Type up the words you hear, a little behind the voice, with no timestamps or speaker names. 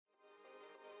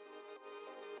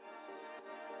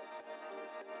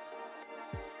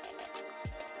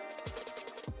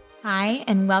Hi,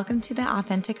 and welcome to the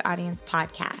Authentic Audience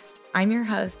Podcast. I'm your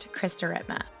host, Krista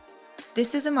Ritma.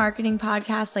 This is a marketing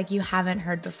podcast like you haven't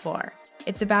heard before.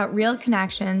 It's about real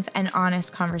connections and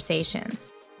honest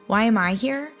conversations. Why am I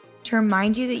here? To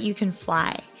remind you that you can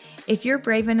fly. If you're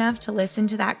brave enough to listen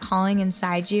to that calling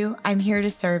inside you, I'm here to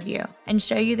serve you and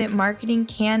show you that marketing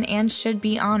can and should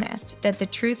be honest, that the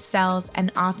truth sells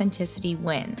and authenticity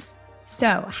wins.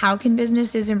 So, how can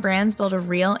businesses and brands build a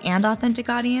real and authentic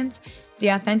audience? The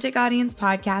Authentic Audience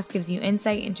Podcast gives you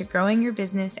insight into growing your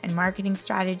business and marketing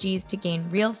strategies to gain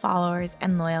real followers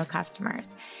and loyal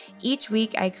customers. Each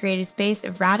week, I create a space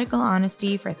of radical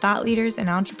honesty for thought leaders and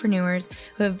entrepreneurs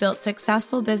who have built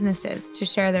successful businesses to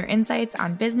share their insights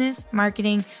on business,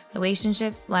 marketing,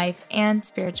 relationships, life, and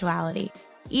spirituality.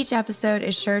 Each episode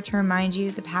is sure to remind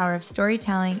you the power of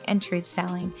storytelling and truth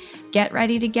selling. Get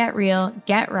ready to get real,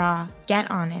 get raw, get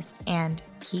honest, and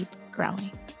keep growing.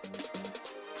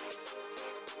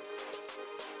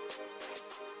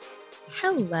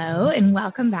 Hello, and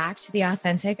welcome back to the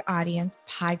Authentic Audience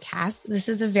Podcast. This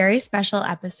is a very special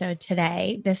episode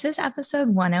today. This is episode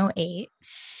 108.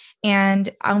 And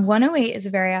 108 is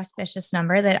a very auspicious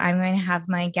number that I'm going to have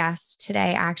my guest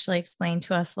today actually explain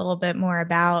to us a little bit more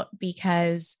about,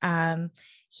 because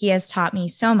he has taught me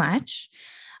so much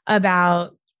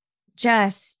about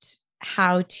just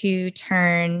how to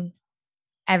turn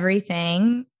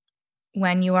everything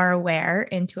when you are aware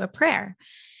into a prayer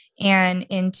and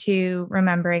into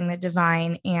remembering the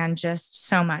divine, and just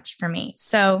so much for me.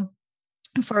 So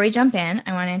before we jump in,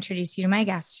 I want to introduce you to my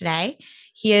guest today.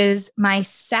 He is my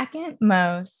second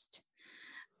most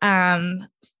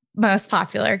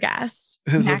popular guest.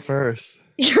 Who's the first?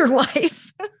 Your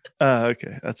wife. Oh,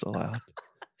 okay. That's allowed.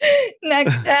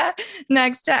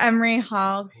 Next to Emery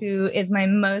Hall, who is my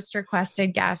most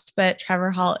requested guest, but Trevor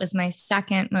Hall is my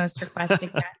second most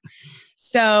requested guest.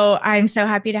 So I'm so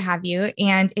happy to have you.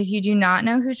 And if you do not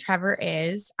know who Trevor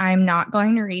is, I'm not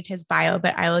going to read his bio,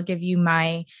 but I will give you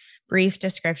my brief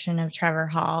description of Trevor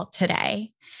Hall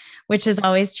today, which is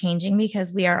always changing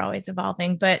because we are always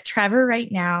evolving. But Trevor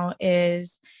right now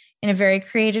is in a very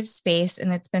creative space,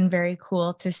 and it's been very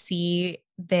cool to see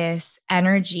this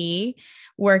energy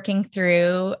working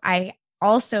through. I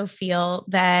also feel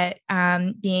that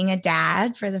being a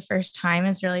dad for the first time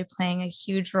is really playing a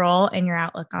huge role in your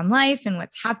outlook on life and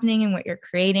what's happening and what you're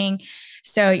creating.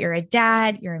 So you're a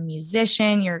dad, you're a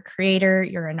musician, you're a creator,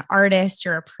 you're an artist,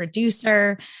 you're a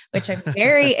producer, which I'm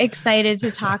very excited to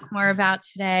talk more about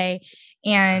today.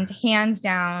 And hands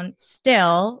down,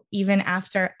 still, even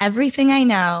after everything I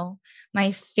know,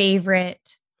 my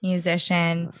favorite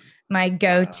musician, my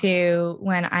go-to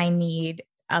when I need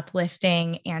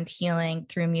uplifting and healing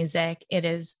through music. It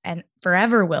is, and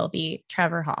forever will be,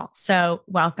 Trevor Hall. So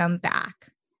welcome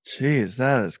back. Jeez,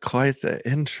 that is quite the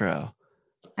intro.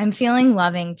 I'm feeling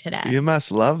loving today. You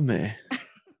must love me.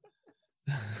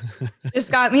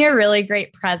 Just got me a really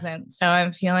great present, so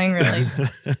I'm feeling really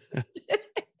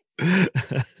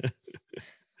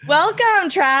Welcome,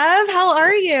 Trev. How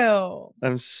are you?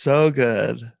 I'm so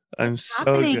good. What's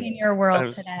happening in your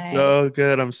world today? So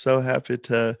good. I'm so happy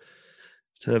to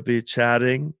be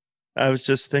chatting. I was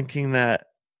just thinking that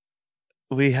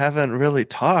we haven't really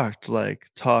talked,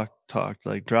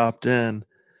 dropped in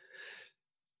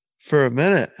for a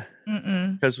minute,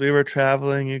 because we were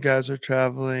traveling. You guys are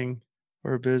traveling.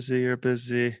 We're busy. You're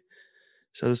busy.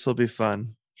 So this will be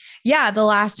fun. Yeah, the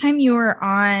last time you were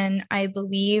on, I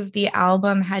believe the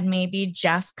album had maybe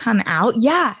just come out.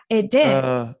 Yeah, it did.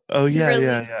 Yeah.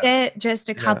 It just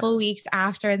a couple weeks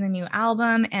after the new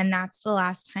album, and that's the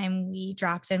last time we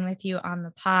dropped in with you on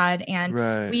the pod.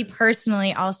 And we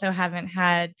personally also haven't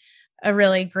had a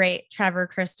really great Trevor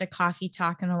Krista coffee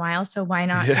talk in a while, so why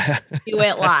not just do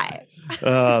it live?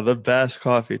 The best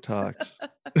coffee talks.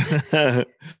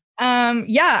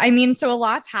 So a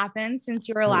lot's happened since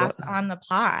you were last on the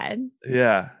pod.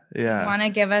 Yeah. You want to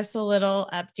give us a little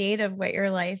update of what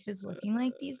your life is looking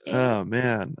like these days? Oh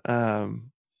man.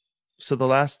 So the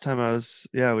last time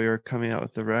we were coming out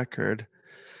with the record.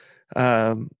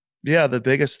 The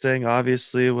biggest thing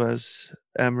obviously was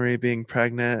Emery being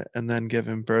pregnant and then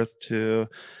giving birth to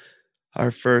our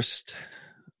first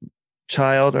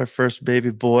child, our first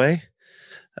baby boy.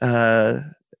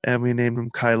 And we named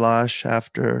him Kailash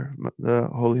after the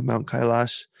holy Mount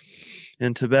Kailash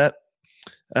in Tibet.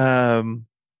 I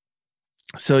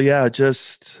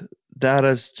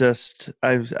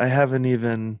haven't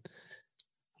even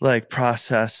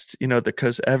processed,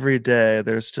 because every day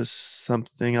there's just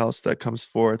something else that comes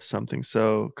forth, something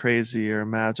so crazy or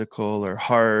magical or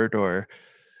hard or,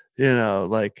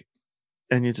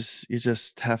 and you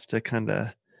just have to kind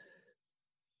of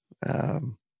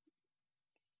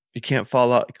you can't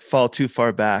fall too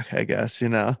far back, I guess, you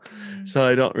know. Mm. So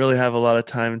I don't really have a lot of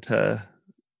time to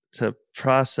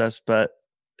process, but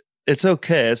it's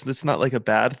okay. It's not like a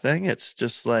bad thing. It's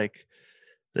just like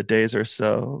the days are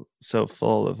so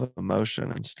full of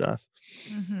emotion and stuff.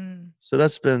 Mm-hmm. So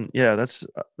that's been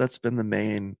the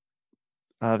main,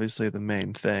 obviously the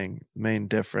main thing, main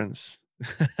difference.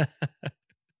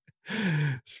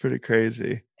 It's pretty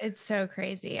crazy. It's so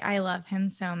crazy. I love him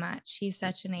so much. He's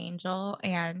such an angel.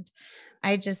 And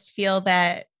I just feel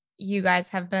that you guys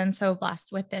have been so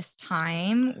blessed with this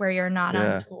time where you're not on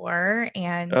Yeah. tour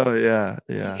and Oh yeah,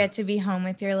 you yeah, get to be home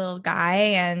with your little guy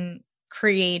and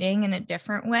creating in a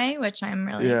different way, which I'm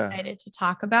really yeah, excited to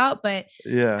talk about. But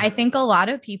yeah. I think a lot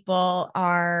of people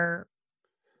are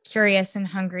curious and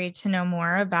hungry to know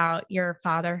more about your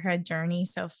fatherhood journey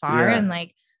so far and Yeah.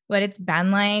 like what it's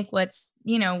been like, what's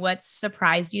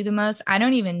surprised you the most. I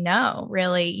don't even know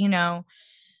really,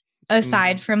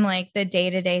 aside Mhm. from like the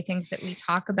day-to-day things that we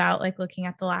talk about, like looking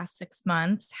at the last 6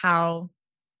 months, how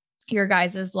your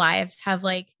guys' lives have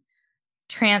like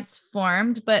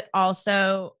transformed, but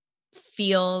also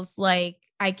feels like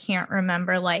I can't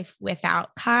remember life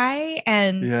without Kai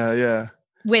and Yeah, yeah.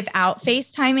 without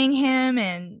FaceTiming him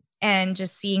and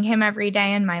just seeing him every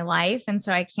day in my life. And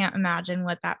so I can't imagine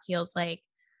what that feels like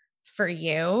for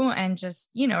you and just,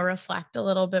 reflect a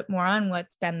little bit more on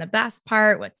what's been the best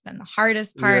part, what's been the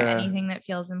hardest part, Yeah. anything that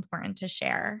feels important to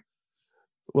share.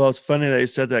 Well, it's funny that you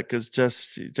said that because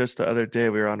just the other day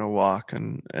we were on a walk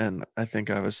and I think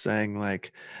I was saying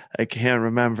like I can't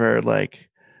remember like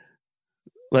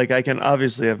I can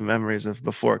obviously have memories of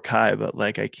before Kai, but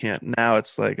like I can't now.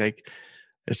 It's like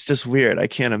it's just weird. I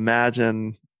can't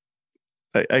imagine.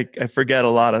 I forget a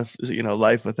lot of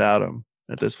life without him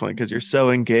at this point because you're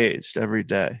so engaged every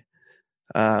day.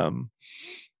 Um,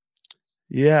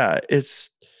 yeah, it's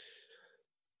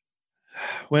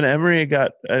when Emery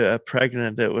got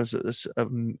pregnant, it was a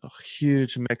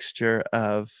huge mixture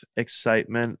of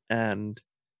excitement and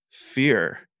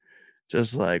fear.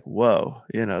 Just like, whoa,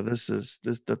 this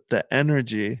the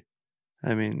energy.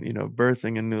 I mean,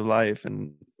 birthing a new life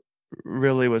and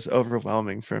really was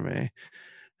overwhelming for me.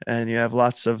 And you have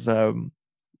lots of, or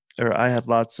I had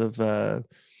lots of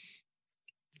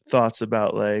thoughts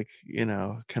about like,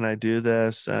 can I do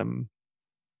this? Um,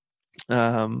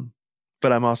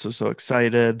 but I'm also so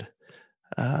excited.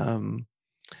 Um,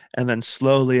 and then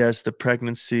slowly as the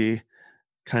pregnancy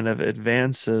kind of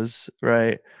advances,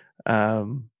 right,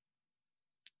 um,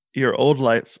 your old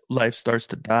life starts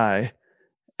to die,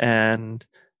 and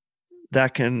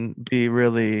that can be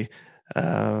really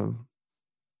um,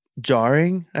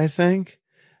 jarring, I think.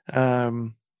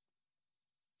 um,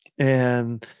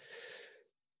 and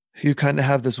you kind of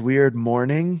have this weird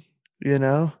mourning, you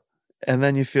know and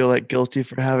then you feel like guilty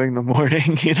for having the mourning.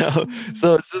 Mm-hmm.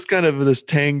 So it's just kind of this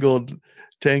tangled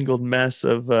mess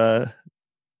of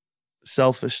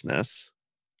selfishness,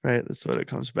 right? That's what it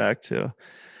comes back to.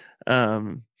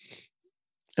 um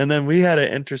and then we had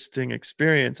an interesting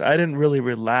experience. I didn't really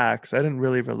relax,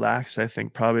 I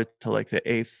think, probably till like the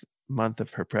 8th month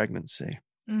of her pregnancy,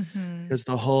 Mm-hmm. because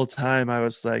the whole time I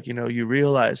was like, you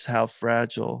realize how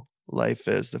fragile life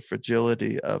is, the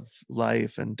fragility of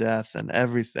life and death and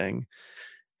everything.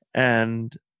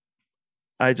 And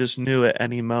I just knew at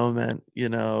any moment,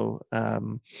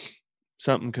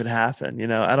 something could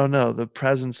happen. I don't know. The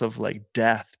presence of like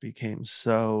death became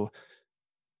so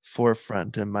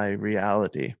forefront in my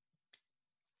reality.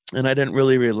 And I didn't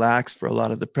really relax for a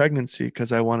lot of the pregnancy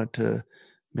because I wanted to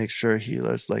make sure he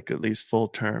was like at least full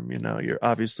term. You're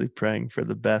obviously praying for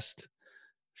the best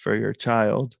for your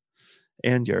child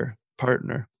and your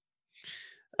partner.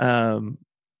 Um,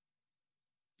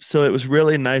 so it was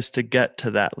really nice to get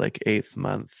to that like 8th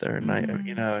month or night,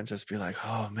 Mm-hmm. and just be like,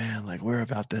 oh man, like we're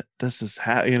about to, this is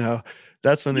how.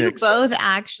 That's when the You excitement. both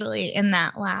actually in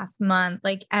that last month,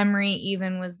 like Emery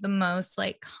even was the most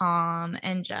like calm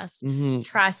and just Hmm.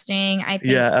 trusting. I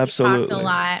think Yeah, we talked a absolutely.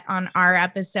 lot on our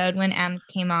episode when Ems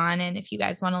came on. And if you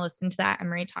guys want to listen to that,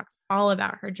 Emery talks all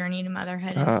about her journey to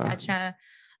motherhood in Uh, such a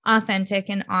authentic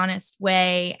and honest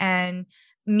way. And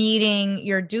meeting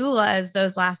your doulas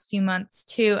those last few months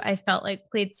too, I felt like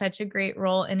played such a great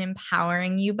role in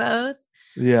empowering you both.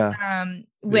 yeah, yeah,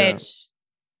 Which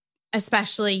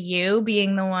especially you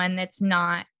being the one that's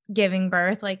not giving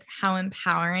birth, like how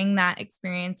empowering that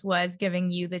experience was,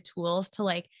 giving you the tools to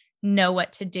like know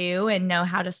what to do and know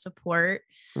how to support.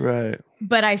 right.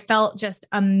 But I felt just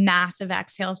a massive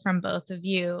exhale from both of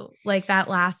you, like that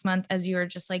last month as you were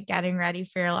just like getting ready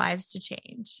for your lives to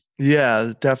change.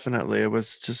 Yeah, definitely. It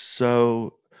was just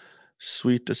so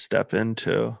sweet to step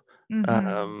into. Mm-hmm.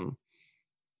 Um,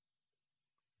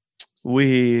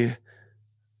 we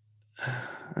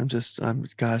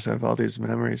gosh, I have all these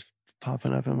memories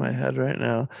popping up in my head right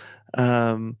now.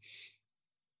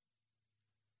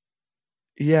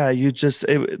 Yeah,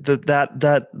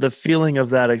 the feeling of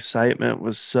that excitement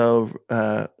was so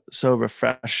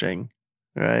refreshing,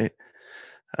 right?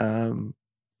 Um,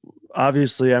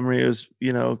 Obviously Emery was,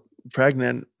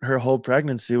 pregnant. Her whole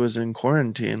pregnancy was in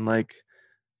quarantine. Like,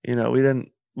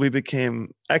 we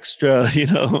became extra,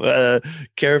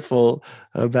 careful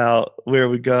about where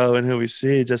we go and who we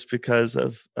see just because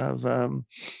of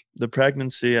the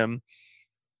pregnancy.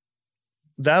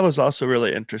 That was also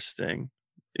really interesting,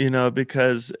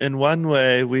 because in one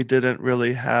way we didn't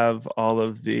really have all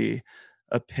of the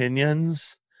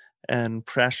opinions and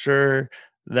pressure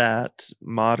that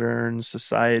modern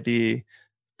society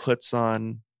puts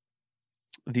on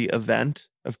the event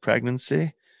of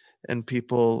pregnancy, and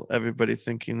everybody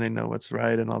thinking they know what's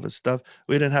right and all this stuff.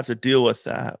 We didn't have to deal with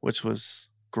that, which was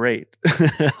great,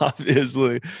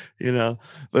 obviously,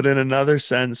 but in another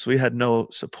sense, we had no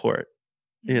support.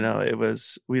 We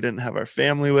didn't have our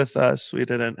family with us. We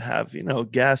didn't have,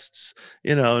 guests,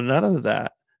 none of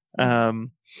that.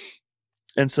 And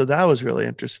so that was really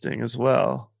interesting as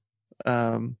well,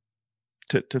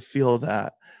 to feel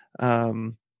that.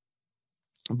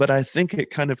 But I think it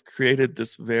kind of created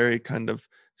this very kind of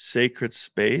sacred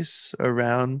space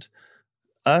around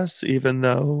us, even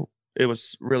though it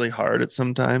was really hard at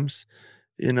sometimes.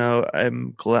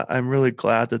 I'm really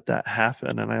glad that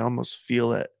happened, and I almost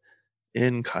feel it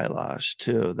in Kailash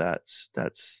too. That's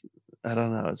I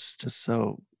don't know, it's just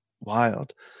so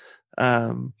wild.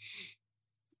 And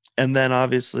then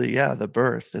obviously, yeah, the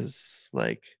birth is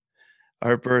like,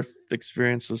 our birth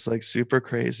experience was like super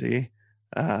crazy.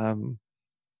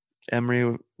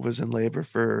 Emery was in labor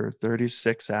for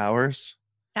 36 hours.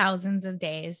 Thousands of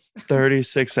days.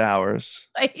 36 hours.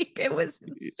 Like, it was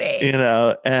insane.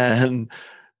 And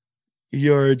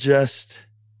you're just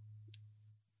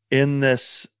in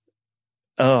this,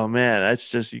 oh man,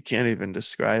 that's just, you can't even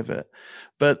describe it.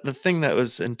 But the thing that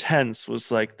was intense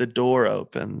was like the door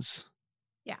opens.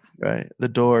 Yeah. Right? The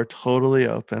door totally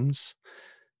opens.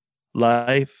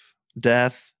 Life,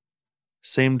 death,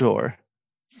 same door.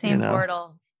 Same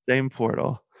portal. Same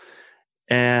portal.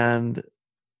 And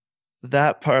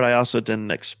that part I also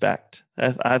didn't expect.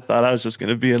 I thought I was just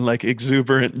going to be in like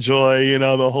exuberant joy,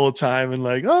 the whole time, and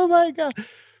like, oh my God.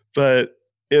 But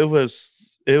it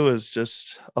was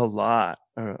just a lot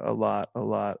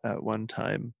at one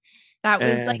time. That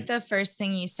was like the first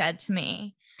thing you said to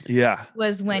me. Yeah.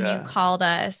 Was when you called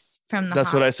us from the That's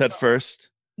hospital. what I said first.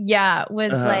 Yeah.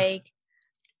 Was like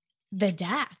the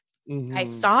death. Mm-hmm. I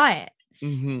saw it.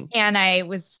 Mm-hmm. And I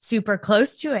was super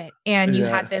close to it. And you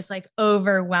had this like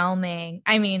overwhelming,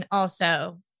 I mean,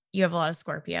 also you have a lot of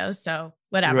Scorpios, so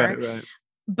whatever. Right.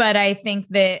 But I think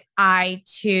that I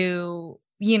too,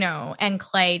 and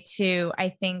Clay too, I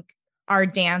think our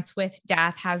dance with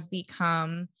death has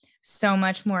become so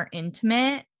much more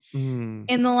intimate in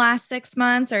the last 6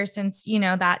 months, or since,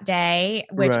 that day,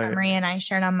 which Emery and I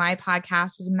shared on my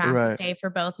podcast, was a massive day for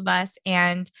both of us.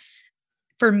 And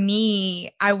for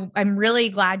me, I'm really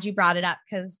glad you brought it up,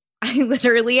 because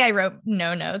I wrote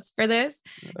no notes for this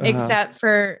except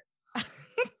for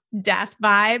death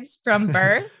vibes from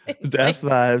birth. Death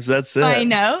vibes. That's it. My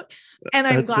note. And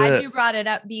I'm glad you brought it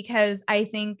up, because I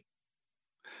think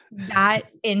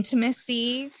that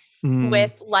intimacy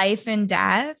with life and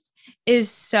death is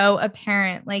so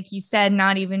apparent. Like you said,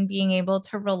 not even being able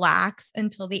to relax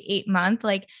until the 8th month.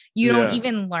 Like, you don't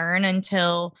even learn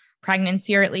until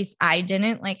pregnancy, or at least I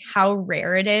didn't, like how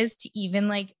rare it is to even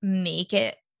like make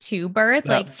it to birth.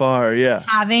 That like far. Yeah.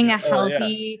 Having a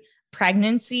healthy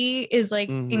pregnancy is like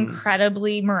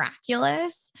incredibly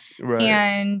miraculous. Right.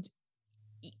 And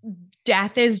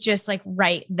death is just like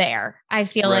right there. I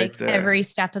feel like every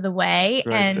step of the way.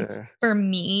 And for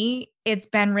me, it's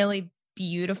been really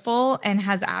beautiful and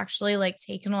has actually like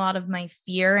taken a lot of my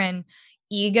fear and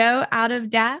ego out of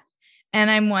death. And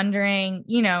I'm wondering,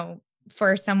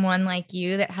 for someone like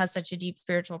you that has such a deep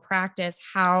spiritual practice,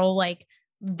 how like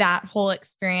that whole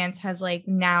experience has like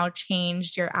now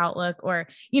changed your outlook, or,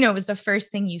 it was the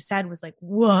first thing you said was like,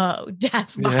 whoa,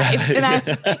 death vibes. And I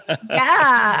was like,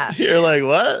 yeah. You're like,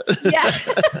 what? Yeah.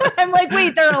 I'm like,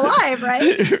 wait, they're alive,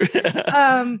 right?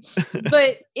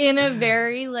 But in a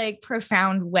very like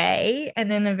profound way,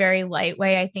 and in a very light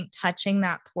way, I think touching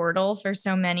that portal for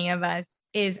so many of us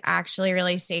is actually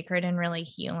really sacred and really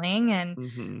healing.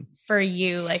 And for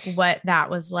you, like what that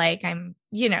was like, I'm,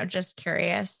 just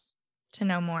curious to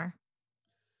know more.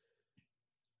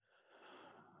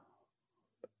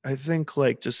 I think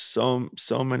like just so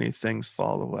many things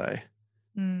fall away.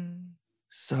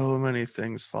 so many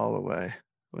things fall away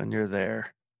when you're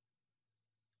there.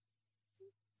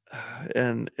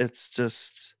 And it's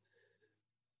just,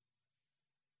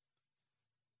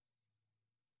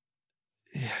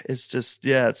 it's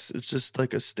just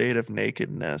like a state of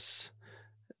nakedness.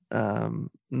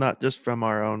 Not just from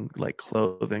our own like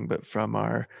clothing, but from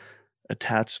our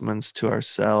attachments to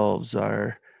ourselves,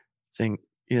 our thing,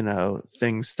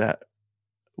 things that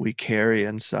we carry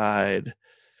inside,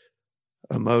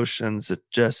 emotions. It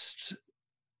just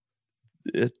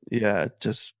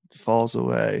falls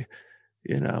away.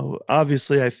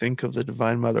 Obviously I think of the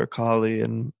Divine Mother Kali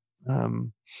and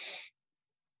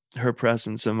her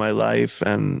presence in my life,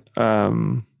 and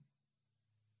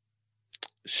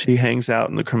she hangs out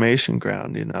in the cremation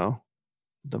ground,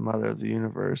 the mother of the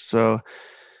universe. So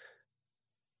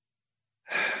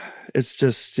it's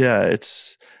just, I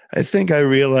think I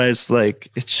realized, like,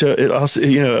 it also,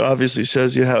 it obviously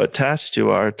shows you how attached you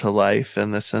are to life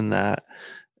and this and that.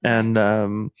 And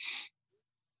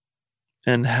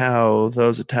how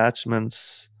those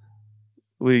attachments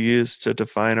we use to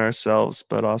define ourselves,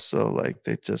 but also like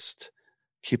they just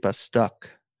keep us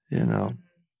stuck, That's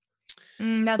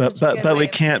but such a but good but way we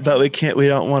of can't putting it. we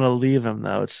don't want to leave them,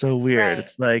 though. It's so weird. Right.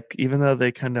 It's like, even though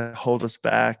they kind of hold us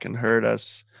back and hurt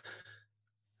us,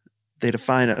 they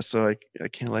define us. So I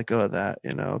can't let go of that,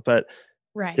 but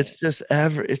Right. it's just,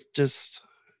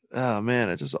 oh man,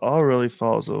 it just all really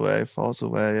falls away.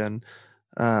 And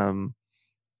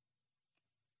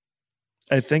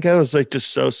I think I was like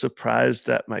just so surprised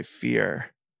at my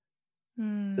fear,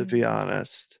 to be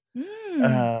honest. Mm.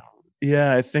 uh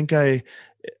yeah, I think I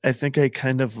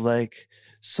kind of like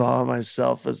saw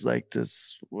myself as like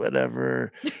this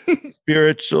whatever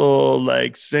spiritual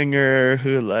like singer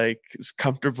who like is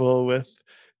comfortable with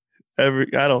I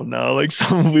don't know, like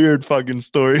some weird fucking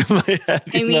story in my head,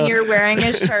 I mean, you're wearing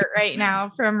a shirt right now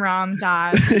from Ram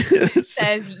Dass that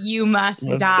says "You must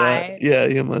must die. die." Yeah,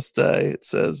 you must die, it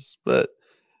says. But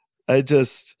I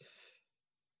just,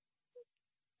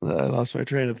 I lost my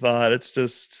train of thought. It's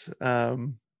just,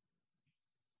 You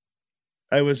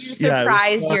surprised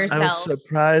I was yourself.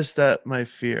 surprised at my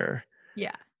fear.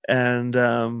 Yeah. And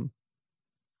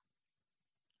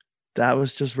that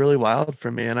was just really wild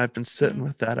for me. And I've been sitting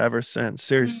with that ever since.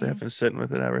 Seriously, I've Mm. been sitting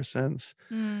with it ever since.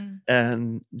 Mm.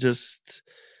 And just,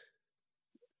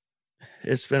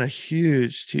 it's been a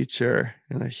huge teacher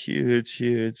and a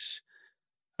huge,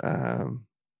 um,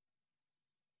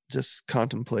 just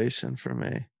contemplation for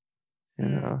me, you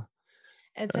Mm. know.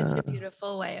 It's such a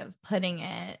beautiful way of putting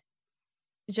it,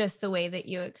 just the way that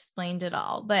you explained it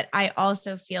all. But I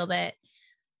also feel that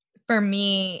for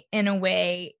me, in a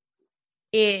way,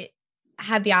 it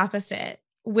had the opposite,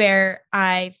 where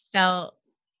I felt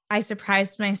I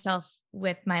surprised myself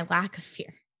with my lack of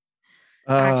fear,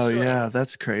 Oh actually. yeah,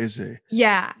 that's crazy.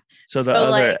 Yeah. So So,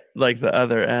 like, the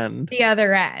other end. the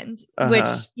other end, Uh-huh.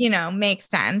 which, makes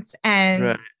sense. And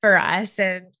Right. for us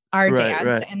and our dance.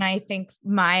 Right. And I think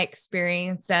my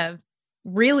experience of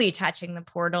really touching the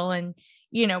portal and,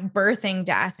 birthing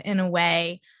death in a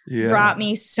way Yeah. brought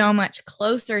me so much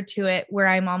closer to it, where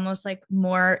I'm almost like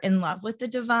more in love with the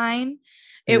divine.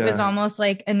 It was Yeah. almost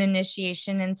like an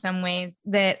initiation in some ways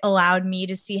that allowed me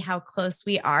to see how close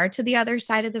we are to the other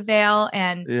side of the veil.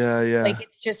 And like, Yeah.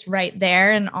 it's just right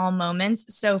there in all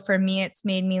moments. So for me, it's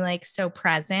made me like so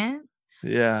present,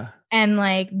 Yeah. and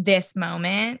like this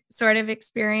moment sort of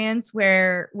experience,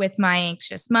 where with my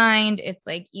anxious mind, it's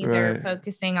like either Right.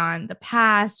 focusing on the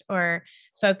past or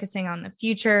focusing on the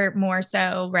future more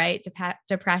so, right?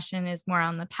 Depression is more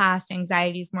on the past,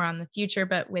 anxiety is more on the future.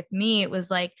 But with me, it was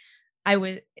like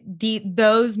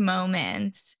those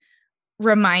moments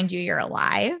remind you you're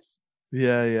alive.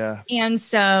 Yeah. And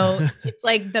so it's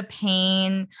like the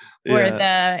pain or Yeah.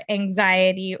 the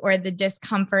anxiety or the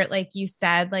discomfort, like you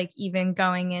said, like even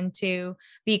going into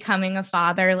becoming a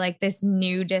father, like this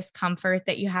new discomfort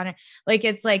that you hadn't, like,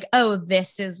 it's like, oh,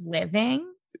 this is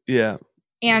living. Yeah.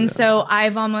 And Yeah. so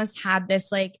I've almost had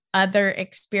this like other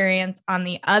experience on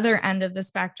the other end of the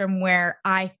spectrum, where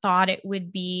I thought I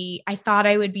would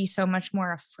be so much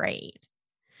more afraid.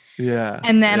 Yeah.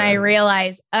 And then I Yeah.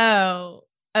 realized, oh,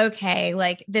 okay,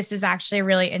 like this is actually a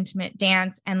really intimate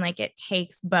dance, and like it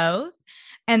takes both.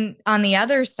 And on the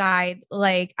other side,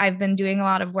 like I've been doing a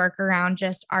lot of work around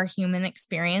just our human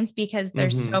experience, because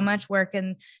there's so much work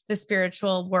in the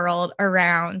spiritual world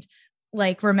around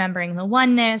like remembering the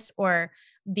oneness, or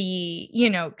the,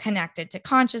 connected to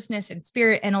consciousness and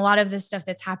spirit, and a lot of this stuff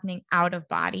that's happening out of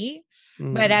body.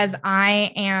 But as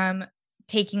I am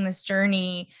taking this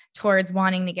journey towards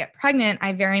wanting to get pregnant,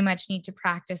 I very much need to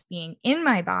practice being in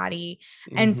my body.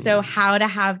 And so how to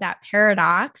have that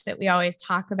paradox that we always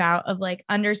talk about of like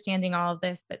understanding all of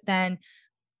this, but then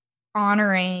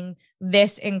honoring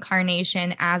this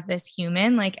incarnation as this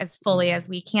human, like as fully as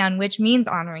we can, which means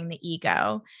honoring the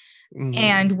ego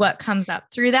and what comes up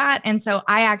through that. And so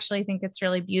I actually think it's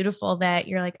really beautiful that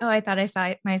you're like, oh, I thought I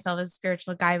saw myself as a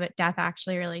spiritual guy, but death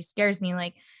actually really scares me.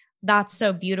 Like, that's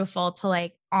so beautiful to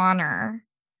like honor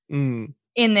in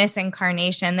this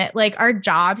incarnation, that like our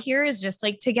job here is just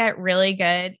like to get really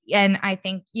good. And I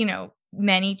think, you know,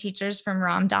 many teachers from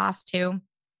Ram Dass too,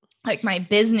 like my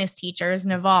business teachers,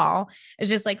 Naval, is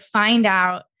just like find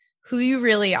out who you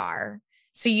really are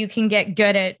so you can get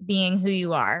good at being who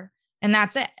you are. And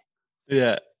that's it.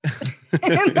 Yeah.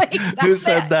 Like, Who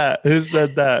said that? Was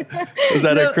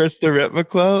that a Krista Ritma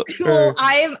quote? Well,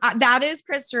 that is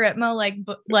Krista Ritma,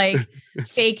 like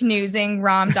fake newsing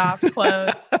Ram Dass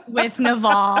quotes with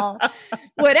Naval,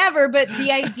 whatever. But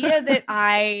the idea that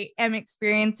I am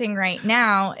experiencing right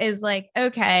now is like,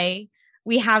 okay,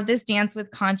 we have this dance with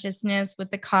consciousness,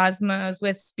 with the cosmos,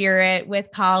 with spirit, with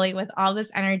Kali, with all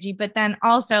this energy. But then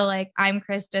also like I'm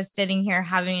Krista sitting here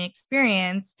having an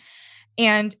experience,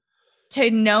 and to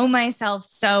know myself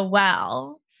so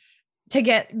well, to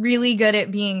get really good at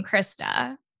being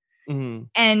Krista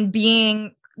and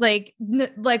being like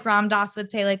Ram Dass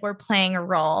would say, like, we're playing a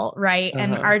role, right?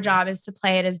 And our job is to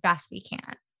play it as best we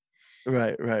can.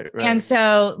 Right. And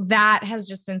so that has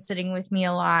just been sitting with me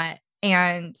a lot.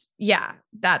 And yeah,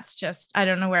 that's just, I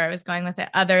don't know where I was going with it,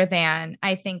 other than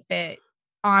I think that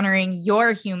honoring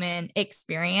your human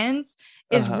experience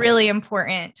is really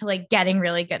important to like getting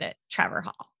really good at Trevor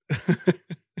Hall.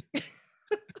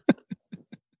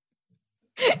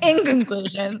 In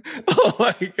conclusion. Oh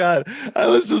my God. I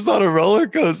was just on a roller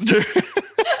coaster.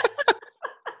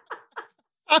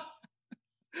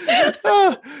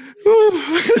 Anyway,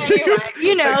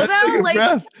 you know, though,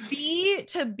 like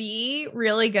to be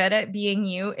really good at being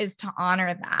you is to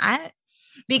honor that,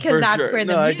 because that's where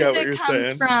the music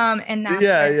comes from. And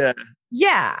that's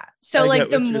yeah. So like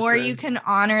the more you can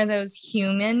honor those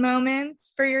human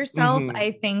moments for yourself,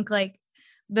 I think like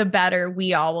the better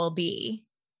we all will be.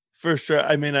 For sure.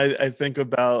 I mean, I think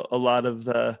about a lot of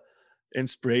the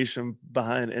inspiration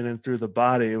behind In and Through the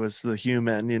Body was the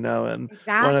human, you know, and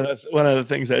one of the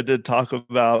things I did talk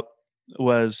about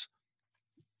was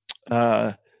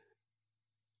a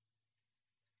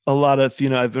lot of, you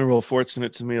know, I've been real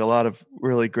fortunate to meet a lot of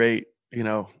really great, you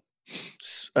know,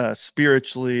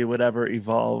 spiritually, whatever,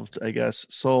 evolved, I guess,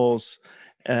 souls.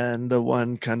 And the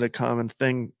one kind of common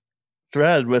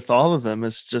thread with all of them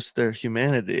is just their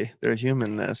humanity, their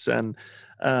humanness. And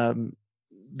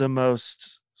the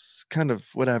most kind of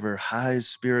whatever high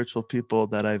spiritual people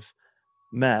that I've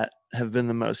met have been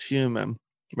the most human,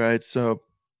 right? So,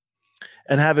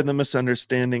 and having the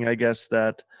misunderstanding, I guess,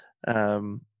 that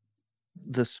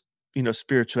this, you know,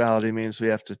 spirituality means we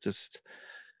have to just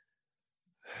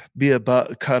be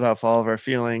cut off all of our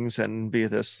feelings and be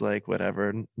this like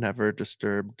whatever, never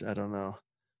disturbed, I don't know,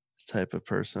 type of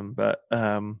person. But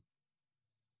I'm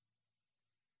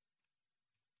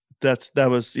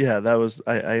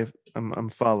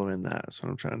following that. That's what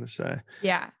I'm trying to say.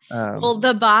 Yeah. Well,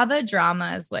 the Baba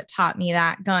drama is what taught me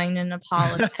that, going to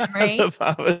Nepal with Emery. The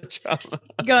Baba drama.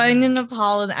 Going to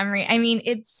Nepal with Emery. I mean,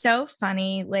 it's so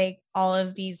funny, like all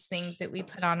of these things that we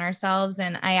put on ourselves.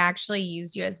 And I actually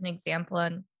used you as an example.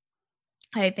 And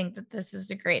I think that this is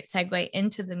a great segue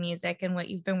into the music and what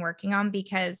you've been working on,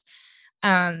 because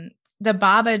the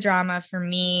Baba drama for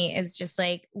me is just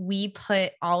like, we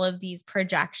put all of these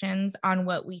projections on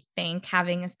what we think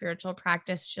having a spiritual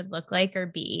practice should look like or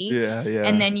be. Yeah.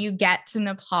 And then you get to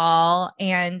Nepal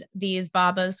and these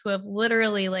Babas who have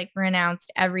literally like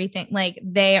renounced everything. Like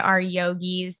they are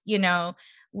yogis, you know,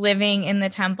 living in the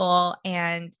temple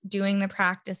and doing the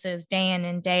practices day in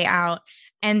and day out.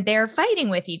 And they're fighting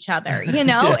with each other, you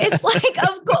know, it's like,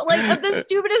 of the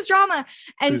stupidest drama.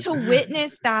 And to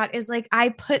witness that is like, I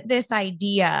put this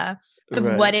idea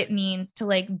of what it means to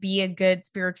like be a good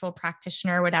spiritual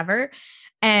practitioner or whatever.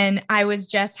 And I was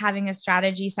just having a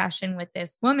strategy session with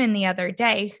this woman the other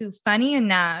day who, funny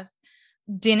enough,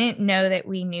 didn't know that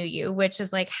we knew you, which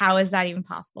is like, how is that even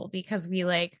possible? Because we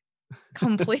like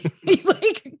completely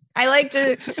like, I like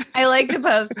to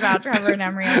post about Trevor and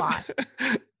Emery a lot.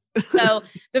 So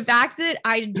the fact that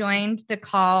I joined the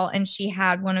call and she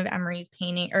had one of Emery's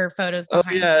painting or photos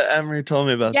behind her. Emery told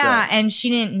me about that. Yeah, and she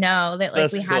didn't know that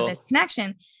like we had this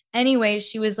connection. Anyway,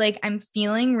 she was like, I'm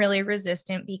feeling really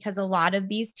resistant because a lot of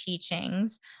these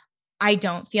teachings I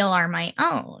don't feel are my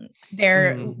own.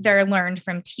 They're learned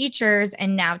from teachers,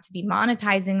 and now to be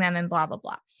monetizing them and blah, blah,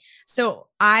 blah. So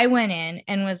I went in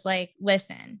and was like,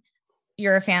 listen,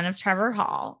 you're a fan of Trevor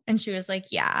Hall. And she was like,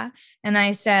 yeah. And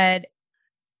I said,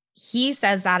 he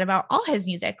says that about all his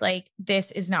music. Like,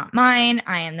 this is not mine.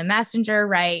 I am the messenger,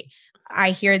 right?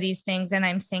 I hear these things and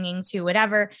I'm singing to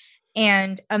whatever.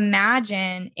 And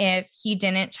imagine if he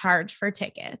didn't charge for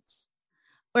tickets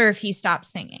or if he stopped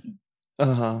singing.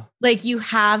 Like, you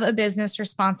have a business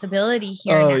responsibility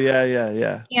here. Oh, now.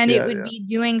 Yeah. And it would be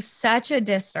doing such a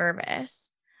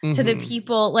disservice to the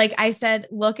people. Like I said,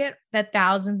 look at the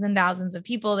thousands and thousands of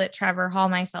people that Trevor Hall,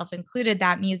 myself included,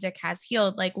 that music has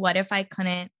healed. Like, what if I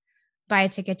couldn't buy a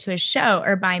ticket to a show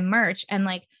or buy merch, and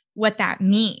like what that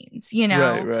means,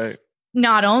 Right.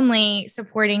 Not only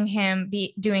supporting him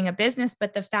doing a business,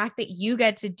 but the fact that you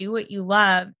get to do what you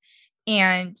love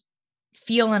and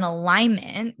feel in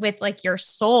alignment with like your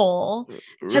soul,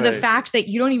 to the fact that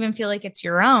you don't even feel like it's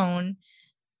your own,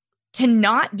 to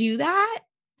not do that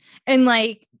and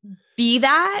like be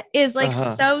that is like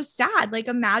so sad. Like,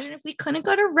 imagine if we couldn't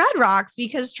go to Red Rocks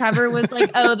because Trevor was like,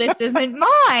 oh, this isn't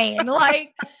mine.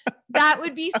 Like, that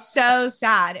would be so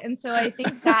sad. And so I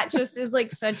think that just is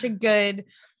like such a good,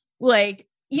 like,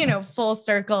 full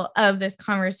circle of this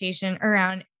conversation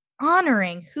around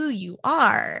honoring who you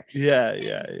are.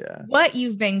 Yeah. What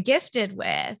you've been gifted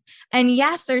with. And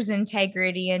yes, there's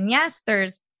integrity. And yes,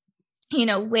 there's,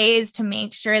 ways to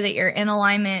make sure that you're in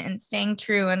alignment and staying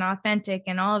true and authentic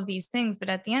and all of these things. But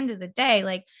at the end of the day,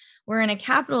 like, we're in a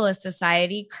capitalist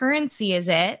society. Currency is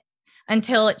it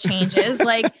until it changes.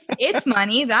 Like, it's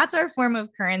money. That's our form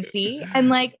of currency. And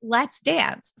like, let's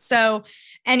dance. So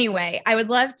anyway, I would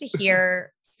love to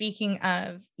hear, speaking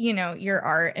of, your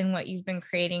art and what you've been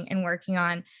creating and working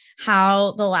on,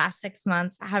 how the last 6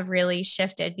 months have really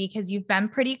shifted, because you've been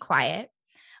pretty quiet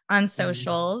on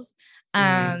socials.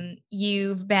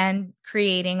 You've been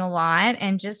creating a lot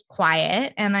and just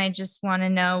quiet. And I just want to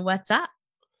know what's up.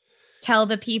 Tell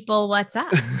the people what's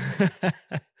up.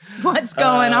 What's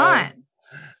going on?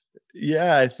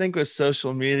 Yeah, I think with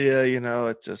social media,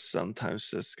 it just sometimes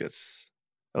just gets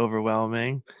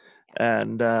overwhelming.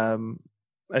 And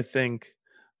I think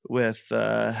with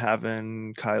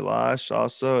having Kailash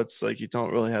also, it's like you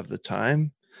don't really have the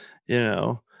time,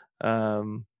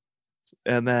 and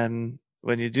then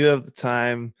when you do have the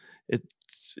time, it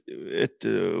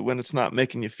when it's not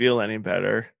making you feel any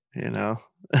better,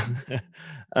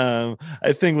 I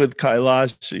think with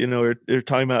Kailash, we're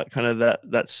talking about kind of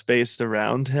that space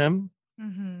around him,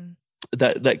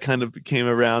 that kind of became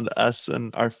around us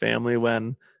and our family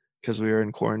because we were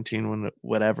in quarantine,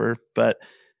 whatever. But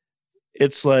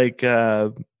it's like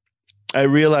I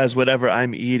realize whatever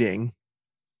I'm eating,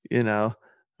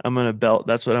 I'm going to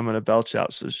that's what I'm going to belch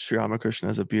out. So Sri Ramakrishna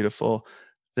has a beautiful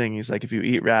thing. He's like, if you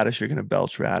eat radish, you're going to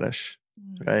belch radish.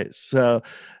 Right. So,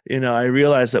 I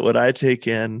realize that what I take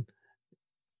in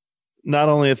not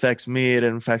only affects me, it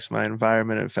affects my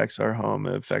environment, it affects our home,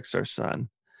 it affects our son.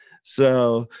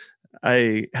 So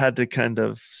I had to kind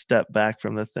of step back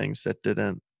from the things that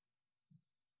didn't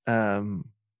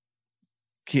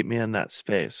keep me in that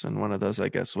space. And one of those, I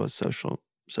guess, was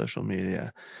social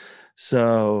media.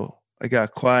 So I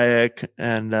got quiet,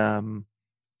 and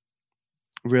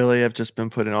really I've just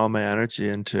been putting all my energy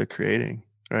into creating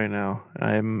right now.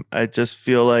 I just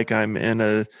feel like I'm in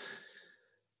a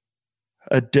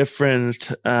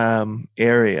different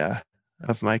area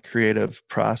of my creative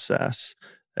process.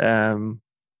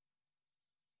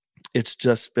 It's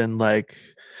just been like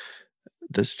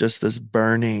this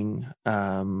burning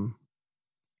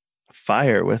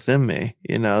fire within me,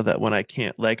 that when I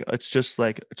can't, like, it's just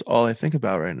like, it's all I think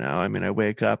about right now. I mean, I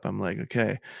wake up, I'm like,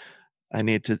 okay, I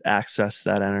need to access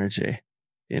that energy.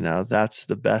 That's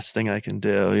the best thing I can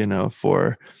do,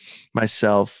 for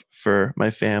myself, for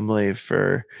my family,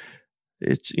 for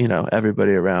it's,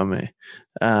 everybody around me.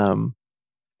 And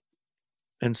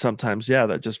sometimes,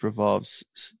 that just revolves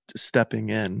stepping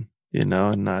in, and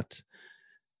not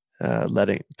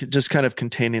just kind of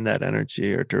containing that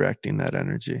energy or directing that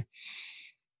energy.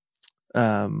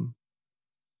 I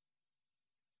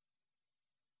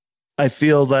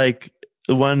feel like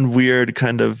one weird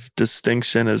kind of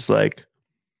distinction is like,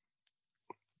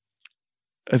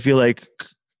 I feel like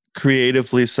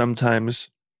creatively sometimes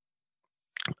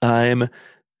I'm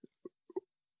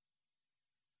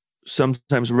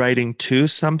sometimes writing to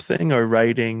something or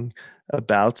writing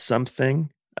about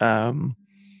something.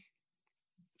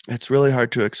 It's really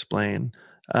hard to explain.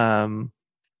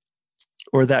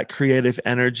 Or that creative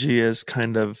energy is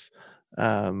kind of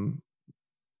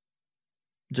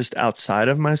just outside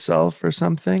of myself or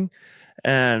something.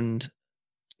 And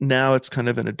now it's kind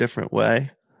of in a different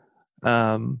way.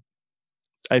 Um,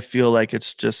 I feel like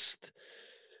it's just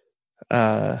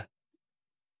uh,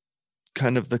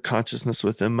 kind of the consciousness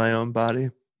within my own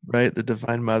body, right? The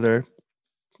Divine Mother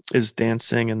is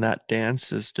dancing, and that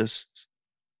dance is just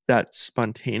that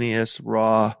spontaneous,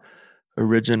 raw,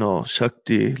 original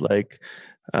Shakti, like,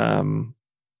 um,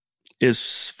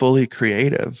 is fully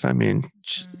creative. I mean,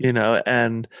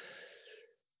 and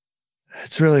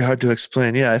it's really hard to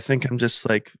explain. Yeah, I think I'm just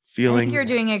like I think you're feeling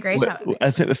doing a great job of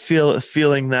I think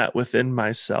feeling that within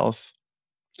myself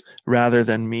rather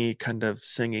than me kind of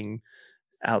singing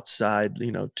outside,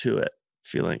 to it,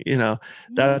 feeling,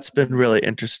 that's been explaining. really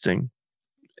interesting.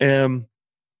 Um,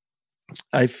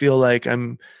 I feel like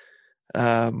I'm,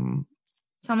 um,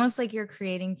 It's almost like you're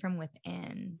creating from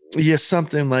within. yeah,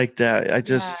 something like that. I Yeah.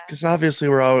 just, because obviously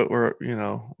we're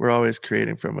always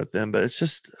creating from within, but it's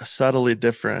just subtly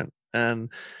different. And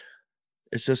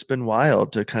it's just been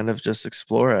wild to kind of just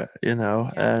explore it,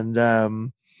 Yeah.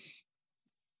 and,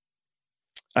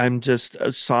 I'm just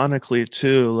sonically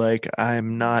too, like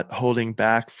I'm not holding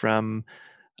back from,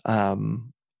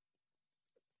 um,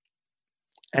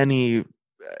 any,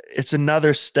 it's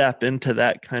another step into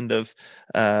that kind of,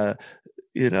 uh,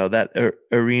 that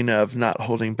arena of not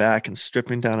holding back and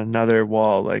stripping down another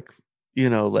wall, like,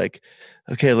 like,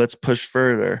 okay, let's push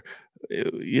further.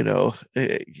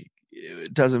 It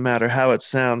doesn't matter how it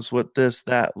sounds, what this,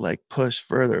 that, like push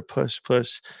further, push,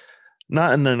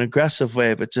 not in an aggressive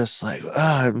way, but just like,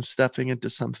 I'm stepping into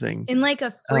something In like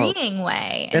a freeing else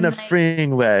way. in a And like,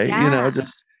 freeing way, yeah.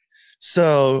 just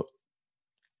so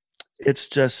it's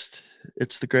just,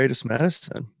 it's the greatest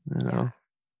medicine, Yeah.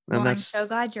 Well, and I'm so that's,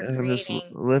 glad you're I'm just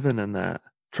creating. living in that,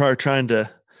 trying to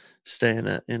stay in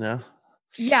it.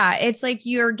 Yeah. It's like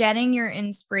you're getting your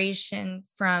inspiration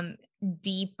from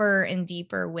deeper and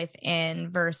deeper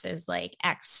within versus like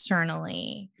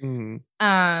externally.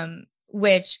 Mm.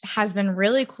 Which has been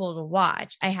really cool to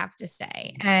watch, I have to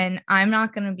say. And I'm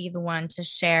not going to be the one to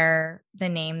share the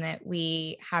name that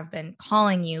we have been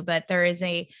calling you, but there is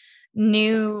a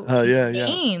new Yeah.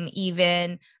 name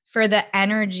even for the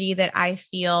energy that I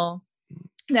feel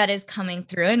that is coming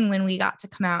through. And when we got to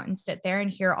come out and sit there and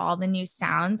hear all the new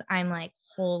sounds, I'm like,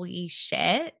 holy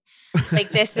shit. Like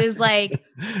this is like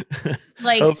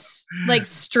Oh. like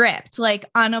stripped,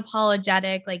 like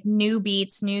unapologetic, like new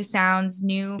beats, new sounds,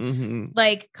 new Mm-hmm.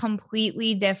 like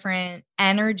completely different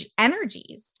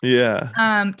energies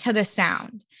Yeah. to the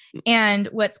sound and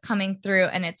what's coming through,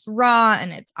 and it's raw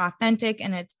and it's authentic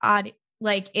and it's odd,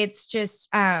 like it's just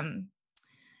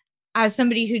as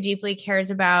somebody who deeply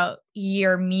cares about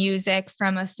your music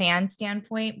from a fan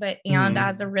standpoint, but and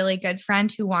as a really good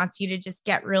friend who wants you to just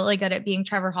get really good at being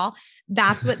Trevor Hall,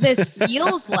 that's what this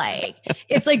feels like.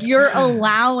 It's like you're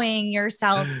allowing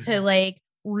yourself to like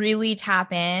really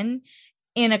tap in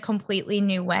a completely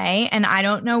new way. And I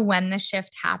don't know when the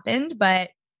shift happened, but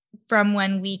from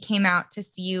when we came out to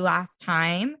see you last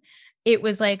time, it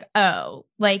was like, oh,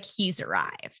 like he's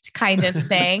arrived kind of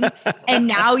thing. And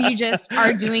now you just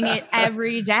are doing it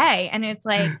every day. And it's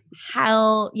like,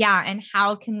 hell yeah. And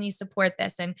how can we support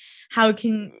this? And how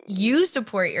can you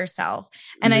support yourself?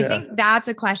 And I Yeah. think that's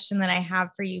a question that I have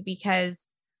for you because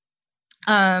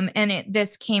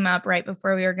this came up right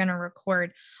before we were going to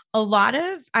record.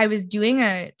 I was doing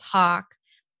a talk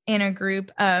in a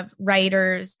group of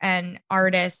writers and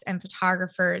artists and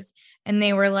photographers, and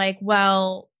they were like,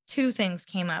 well, two things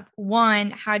came up.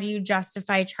 One, how do you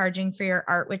justify charging for your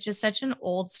art, which is such an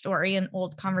old story, an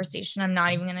old conversation. I'm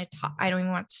not even going to talk. I don't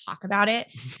even want to talk about it.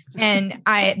 And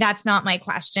that's not my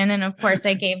question. And of course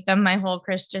I gave them my whole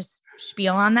Christian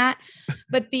spiel on that.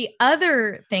 But the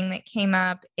other thing that came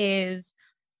up is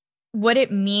what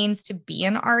it means to be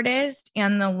an artist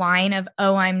and the line of,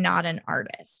 oh, I'm not an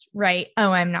artist, right?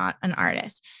 Oh, I'm not an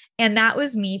artist. And that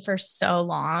was me for so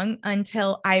long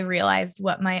until I realized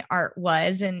what my art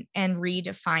was and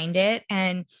redefined it.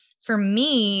 And for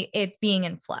me, it's being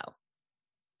in flow.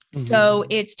 So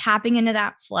it's tapping into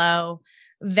that flow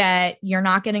that you're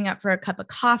not getting up for a cup of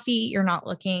coffee. You're not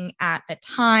looking at the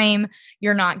time.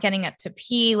 You're not getting up to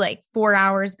pee. Like 4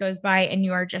 hours goes by and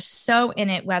you are just so in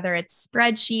it, whether it's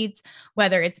spreadsheets,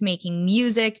 whether it's making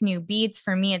music, new beats.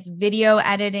 For me, it's video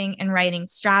editing and writing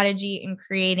strategy and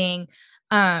creating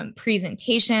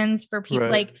presentations for people,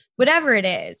 Right. like whatever it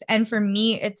is. And for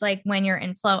me, it's like when you're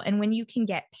in flow and when you can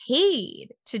get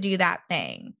paid to do that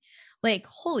thing, like,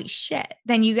 holy shit,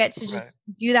 then you get to just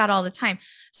do that all the time.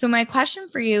 So my question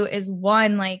for you is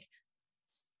one, like,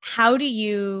 how do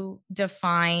you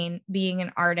define being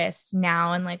an artist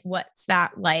now? And like, what's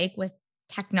that like with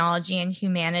technology and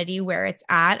humanity where it's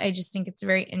at? I just think it's a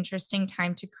very interesting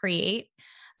time to create.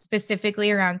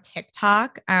 specifically around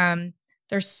TikTok.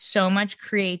 There's so much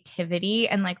creativity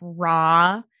and like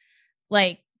raw,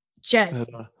 like just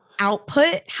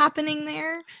output happening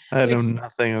there. I know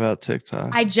nothing about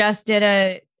TikTok. I just did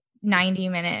a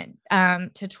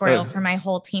 90-minute tutorial for my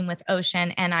whole team with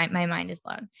Ocean, and my mind is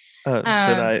blown.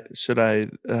 Should I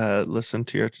listen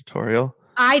to your tutorial?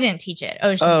 I didn't teach it.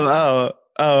 Ocean.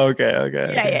 Oh,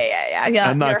 okay. Yeah.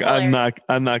 I'm not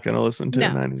going to listen to a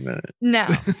 90-minute. No.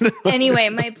 Anyway,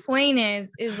 my point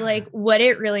is like what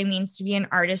it really means to be an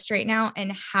artist right now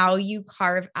and how you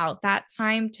carve out that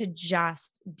time to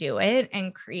just do it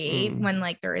and create when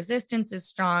like the resistance is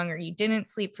strong or you didn't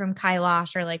sleep from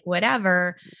Kailash or like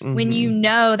whatever, when you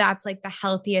know that's like the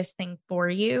healthiest thing for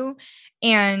you.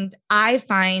 And I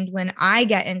find when I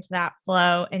get into that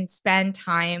flow and spend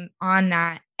time on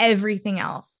that, everything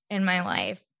else in my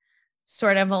life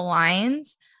sort of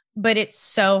aligns, but it's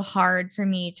so hard for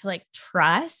me to like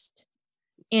trust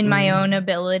in my own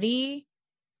ability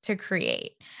to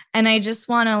create. And I just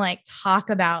want to like talk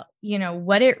about, you know,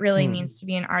 what it really means to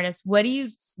be an artist. What are you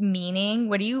meaning?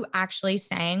 What are you actually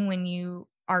saying when you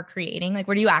are creating? Like,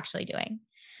 what are you actually doing?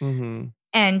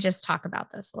 And just talk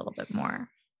about this a little bit more.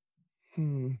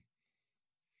 Like,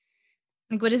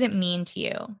 what does it mean to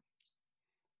you?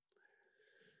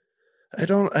 I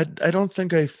don't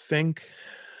think I think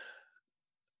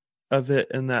of it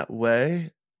in that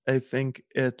way. I think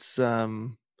it's I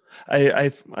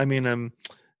mean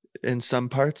in some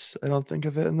parts I don't think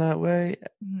of it in that way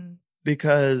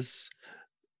because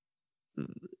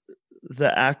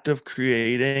the act of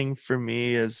creating for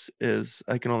me is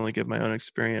I can only give my own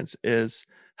experience has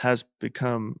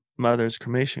become Mother's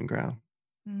cremation ground.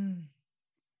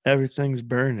 Everything's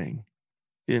burning,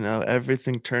 you know,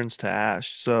 everything turns to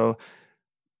ash. So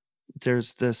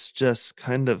there's this just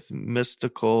kind of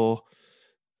mystical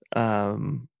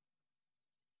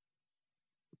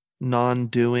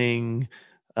non-doing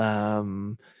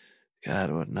God,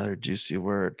 what another juicy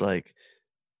word, like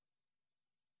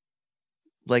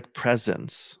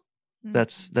presence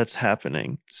that's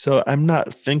happening. So I'm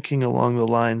not thinking along the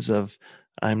lines of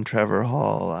I'm Trevor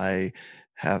Hall, I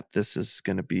have this is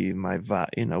going to be my vibe,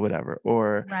 you know, whatever,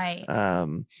 or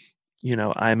you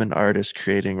know, I'm an artist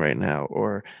creating right now,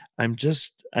 or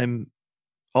it's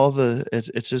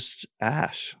just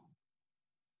ash.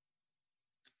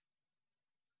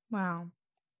 Wow.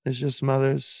 It's just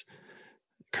Mother's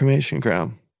cremation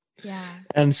ground. Yeah.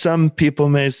 And some people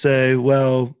may say,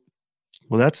 well,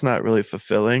 that's not really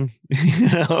fulfilling, you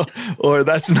know, or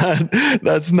that's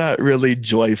not really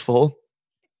joyful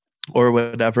or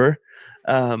whatever.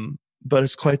 But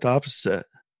it's quite the opposite.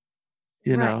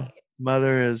 You know,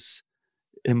 Mother is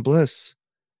in bliss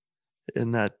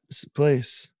in that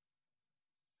place.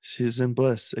 She's in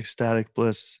bliss, ecstatic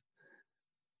bliss.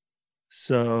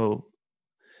 So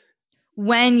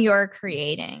when you're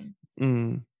creating,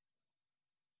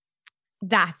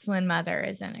 that's when Mother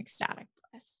is in ecstatic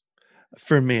bliss.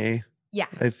 For me, yeah,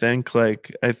 I think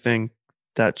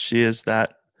that she is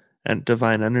that and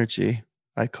divine energy.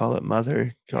 I call it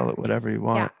Mother, call it whatever you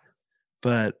want.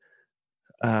 But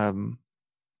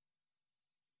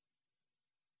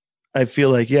I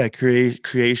feel like,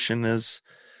 creation is,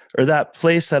 or that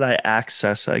place that I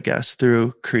access, I guess,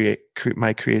 through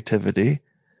my creativity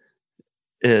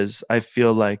I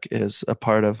feel like is a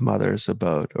part of Mother's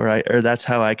abode, or that's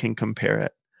how I can compare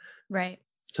it. Right.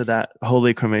 To that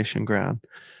holy cremation ground,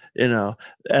 you know.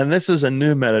 And this is a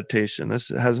new meditation. This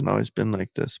hasn't always been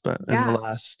like this, but in the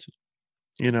last,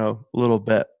 you know, little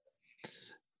bit,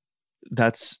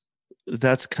 that's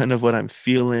kind of what I'm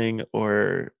feeling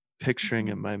or picturing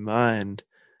in my mind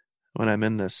when I'm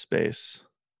in this space.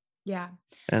 Yeah.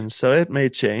 And so it may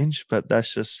change, but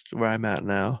that's just where I'm at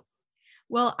now.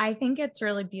 Well, I think it's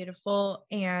really beautiful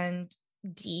and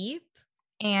deep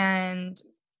and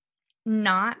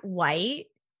not light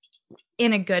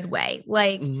in a good way.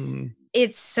 Like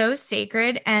it's so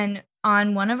sacred. And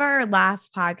on one of our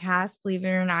last podcasts, believe it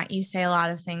or not, you say a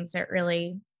lot of things that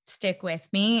really stick with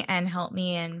me and help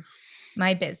me in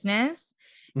my business.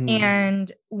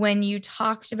 And when you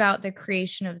talked about the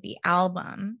creation of the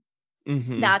album,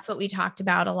 that's what we talked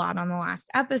about a lot on the last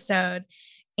episode.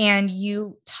 And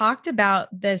you talked about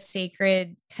the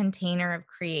sacred container of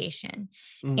creation.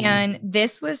 And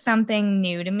this was something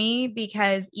new to me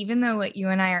because even though what you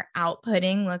and I are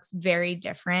outputting looks very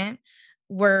different,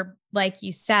 we're, like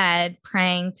you said,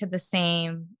 praying to the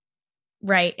same,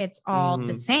 right? It's all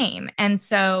the same. And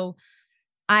so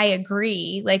I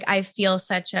agree. Like, I feel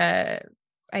such a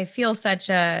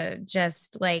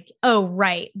just like, oh,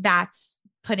 right, that's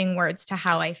putting words to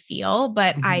how I feel,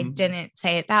 but I didn't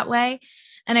say it that way.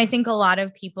 And I think a lot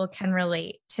of people can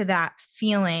relate to that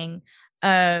feeling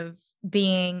of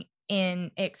being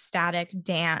in ecstatic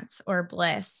dance or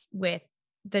bliss with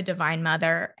the Divine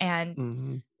Mother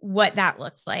and what that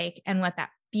looks like and what that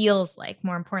feels like,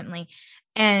 more importantly.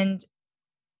 And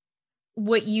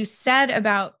what you said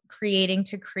about creating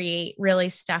to create really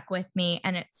stuck with me.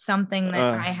 And it's something that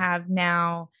I have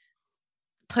now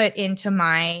put into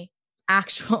my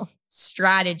actual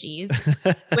strategies,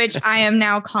 which I am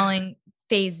now calling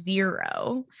phase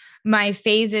 0. My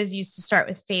phases used to start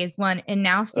with phase 1, and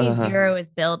now phase 0 is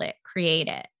build it, create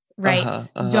it, right?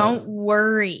 Don't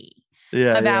worry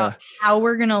about how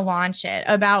we're going to launch it,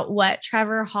 about what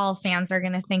Trevor Hall fans are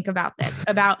going to think about this,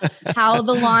 about how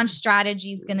the launch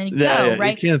strategy is going to go,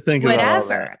 right? You can't think whatever. About all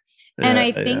that. And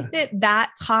I think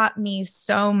that taught me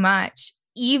so much,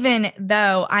 even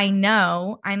though I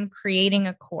know I'm creating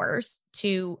a course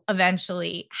to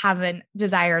eventually have a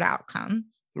desired outcome.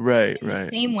 Right. In the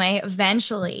same way,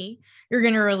 eventually you're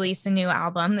going to release a new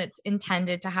album that's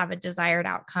intended to have a desired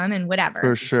outcome and whatever.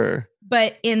 For sure.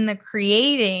 But in the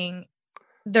creating,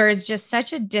 there's just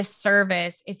such a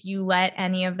disservice if you let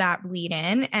any of that bleed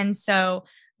in. And so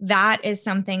that is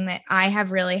something that I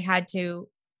have really had to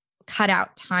cut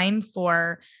out time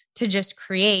for, to just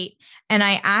create. And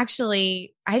I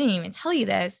didn't even tell you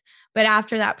this, but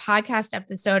after that podcast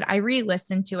episode, I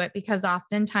re-listened to it because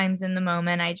oftentimes in the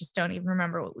moment, I just don't even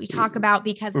remember what we talk about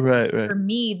because for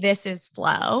me, this is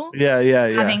flow.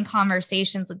 Having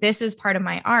conversations. This is part of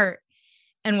my art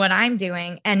and what I'm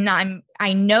doing. And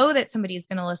I know that somebody's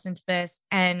going to listen to this,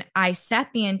 and I set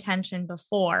the intention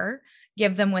before,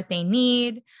 give them what they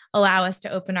need, allow us to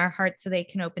open our hearts so they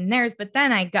can open theirs. But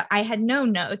then I had no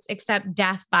notes except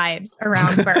death vibes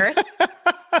around birth.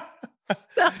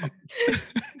 So,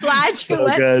 glad you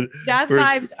went death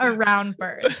vibes around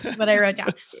birth, what I wrote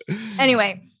down.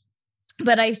 Anyway,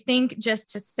 but I think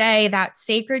just to say that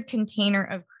sacred container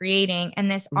of creating, and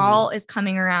this all is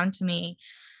coming around to me,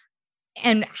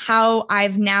 and how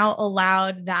I've now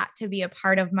allowed that to be a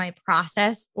part of my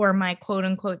process or my quote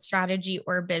unquote strategy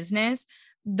or business,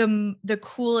 the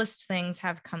coolest things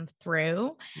have come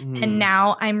through. And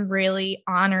now I'm really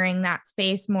honoring that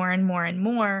space more and more and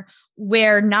more,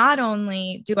 where not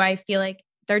only do I feel like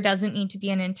there doesn't need to be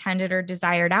an intended or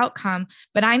desired outcome,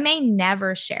 but I may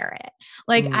never share it.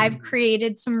 Like I've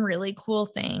created some really cool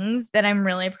things that I'm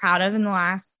really proud of in the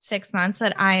last 6 months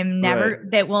that I'm never,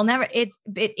 that will never, it's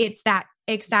that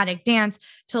ecstatic dance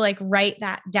to like write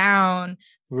that down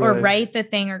or write the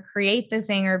thing or create the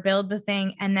thing or build the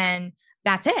thing. And then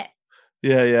that's it.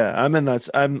 Yeah.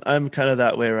 I'm kind of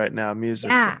that way right now.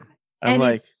 Musically. Yeah. I'm and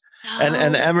like,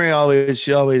 and Emery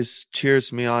she always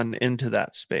cheers me on into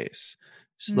that space.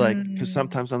 It's like, because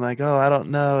sometimes I'm like, oh, I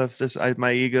don't know if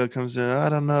my ego comes in. I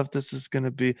don't know if this is going to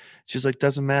be, she's like,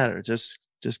 doesn't matter. Just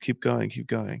keep going.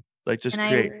 Like just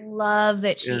create. I love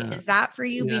that she is that for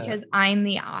you because I'm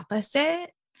the opposite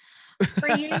for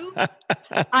you.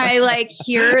 I like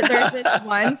hear there's this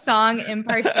one song in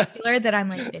particular that I'm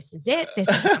like, this is it. This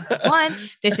is number one.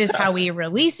 This is how we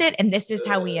release it. And this is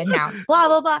how we announce blah,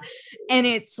 blah, blah. And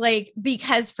it's like,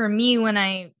 because for me, when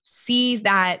I see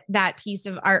that piece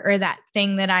of art or that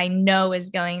thing that I know is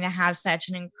going to have such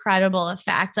an incredible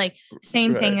effect, like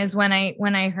same thing as when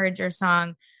I heard your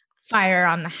song Fire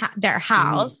on their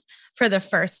House for the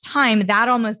first time, that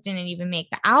almost didn't even make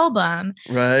the album.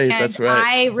 Right. And that's right.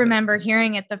 I remember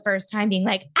hearing it the first time being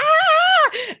like,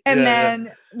 and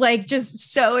then like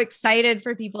just so excited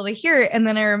for people to hear it. And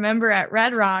then I remember at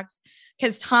Red Rocks,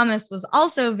 because Thomas,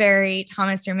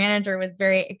 your manager, was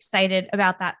very excited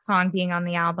about that song being on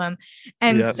the album.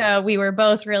 And so we were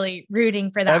both really rooting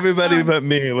for that. Everybody song. But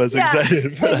me was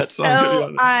excited for that song.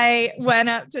 So I went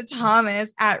up to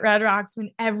Thomas at Red Rocks when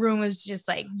everyone was just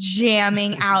like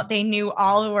jamming out. They knew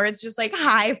all the words, just like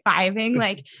high-fiving,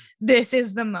 like this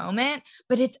is the moment,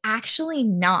 but it's actually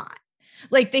not.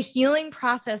 Like the healing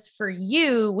process for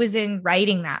you was in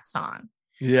writing that song.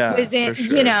 Yeah. Was it,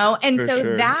 sure. you know, and for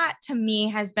so that to me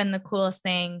has been the coolest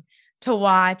thing to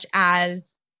watch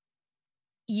as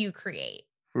you create.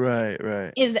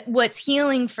 Right. Is what's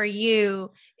healing for you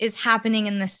is happening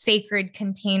in the sacred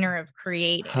container of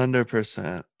creating.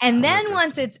 100%. And then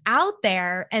once it's out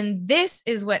there, and this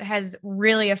is what has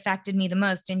really affected me the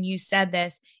most. And you said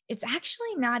this, it's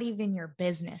actually not even your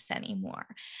business anymore.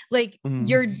 Like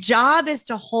your job is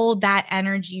to hold that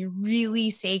energy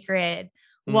really sacred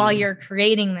while you're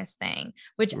creating this thing,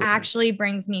 which actually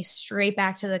brings me straight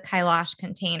back to the Kailash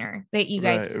container that you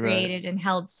guys created and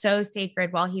held so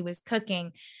sacred while he was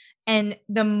cooking. And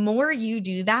the more you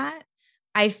do that,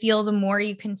 I feel the more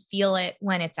you can feel it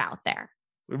when it's out there.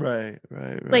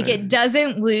 Like it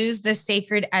doesn't lose the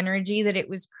sacred energy that it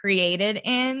was created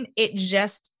in. It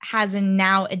just has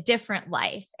now a different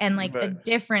life and like a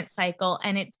different cycle.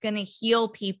 And it's going to heal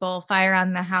people, fire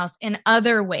on the house in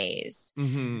other ways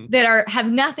that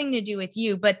have nothing to do with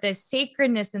you, but the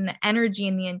sacredness and the energy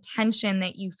and the intention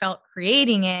that you felt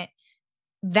creating it,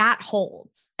 that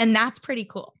holds. And that's pretty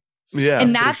cool. Yeah.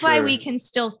 And that's why we can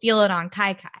still feel it on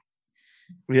Kai Kai.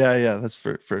 Yeah, that's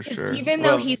for sure. Even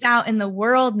though he's out in the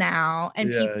world now and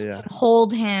people can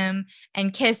hold him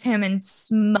and kiss him and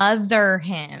smother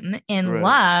him in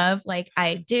love, like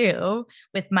I do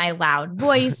with my loud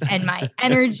voice and my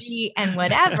energy and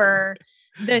whatever,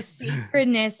 the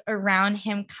sacredness around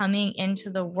him coming into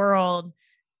the world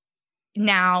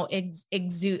now exudes.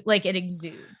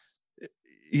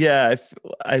 Yeah,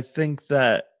 I think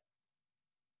that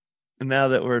now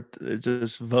that we're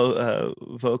just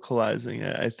vocalizing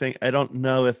it, I don't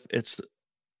know if it's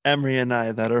Emery and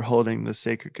I that are holding the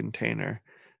sacred container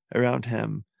around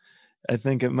him. I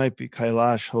think it might be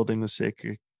Kailash holding the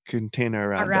sacred container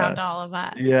around us. All of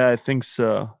us. Yeah, I think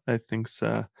so.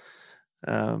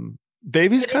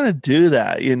 Babies kind of do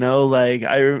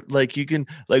that, like you can,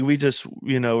 like we just,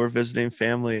 we're visiting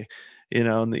family,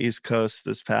 on the East Coast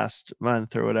this past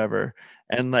month or whatever.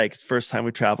 And like first time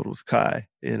we traveled with Kai,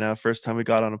 first time we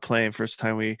got on a plane, first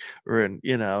time we were in,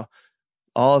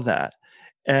 all of that.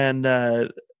 And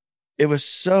it was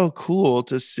so cool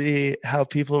to see how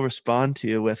people respond to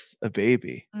you with a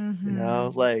baby,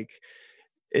 like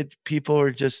people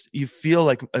are just, you feel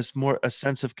like a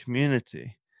sense of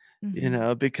community,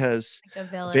 because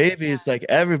like babies, like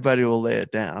everybody will lay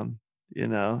it down,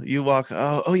 you walk,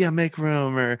 oh yeah, make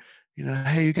room, or,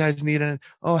 hey, you guys need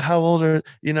how old are,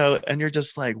 and you're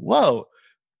just like, whoa,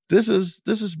 this is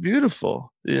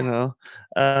beautiful, so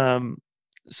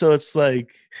it's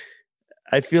like,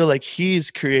 I feel like he's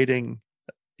creating,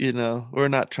 we're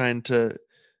not trying to,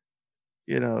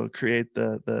 create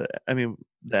the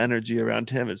energy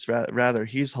around him. It's rather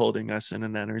he's holding us in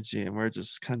an energy and we're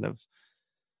just kind of,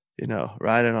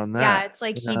 riding on that. Yeah, it's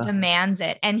like he demands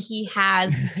it, and he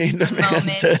has the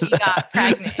moment he got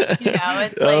pregnant.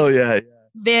 It's like,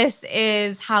 this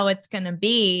is how it's gonna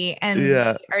be, and we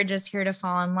are just here to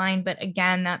fall in line. But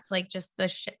again, that's like just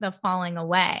the falling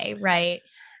away, right,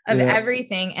 of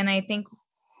everything. And I think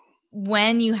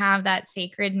when you have that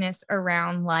sacredness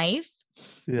around life,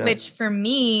 which for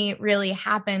me really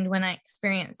happened when I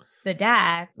experienced the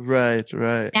death. Right.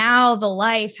 Now the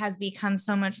life has become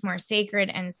so much more sacred,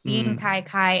 and seeing Kai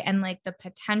Kai and like the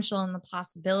potential and the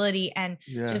possibility and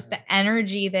just the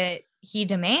energy that he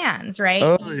demands, right?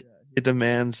 Oh, he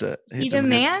demands it. He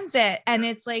demands it. And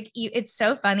it's like, it's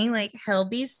so funny. Like he'll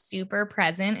be super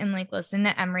present and like listen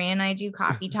to Emery and I do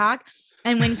coffee talk.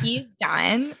 And when he's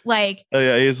done, like, oh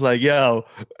yeah, he's like, yo,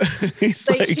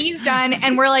 he's done.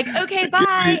 And we're like, okay,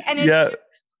 bye. And it's just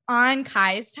on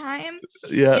Kai's time.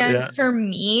 And for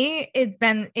me,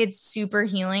 it's super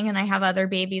healing. And I have other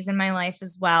babies in my life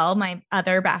as well. My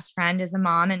other best friend is a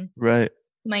mom, and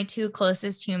my two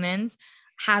closest humans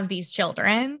have these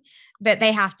children that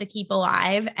they have to keep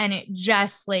alive. And it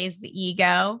just slays the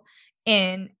ego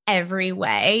in every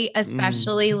way,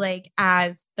 especially like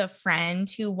as the friend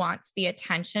who wants the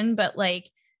attention, but like,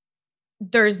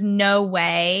 there's no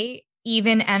way,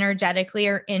 even energetically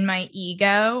or in my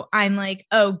ego, I'm like,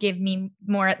 oh, give me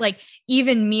more. Like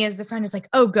even me as the friend is like,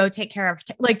 oh, go take care of,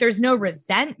 like, there's no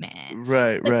resentment.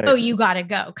 Right. Oh, you gotta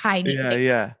go. Kai.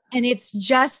 Yeah. And it's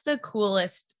just the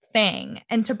coolest thing.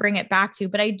 And to bring it back to,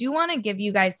 but I do want to give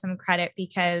you guys some credit,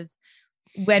 because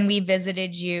when we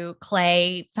visited you,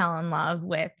 Clay fell in love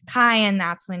with Kai, and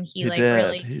that's when he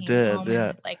really came home and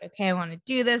was like, okay, I want to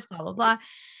do this, blah, blah, blah.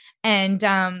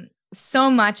 And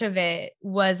so much of it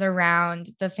was around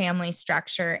the family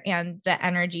structure and the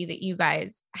energy that you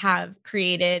guys have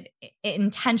created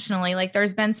intentionally. Like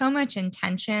there's been so much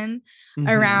intention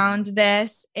around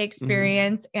this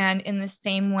experience. And in the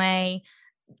same way,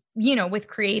 with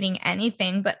creating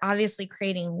anything, but obviously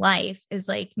creating life is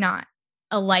like not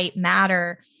a light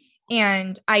matter.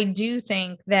 And I do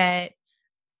think that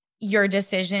your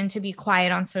decision to be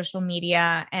quiet on social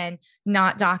media and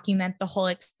not document the whole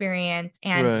experience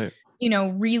and,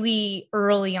 really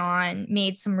early on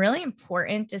made some really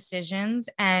important decisions.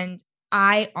 And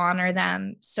I honor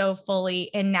them so fully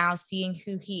in now seeing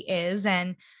who he is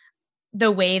and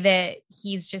the way that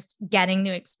he's just getting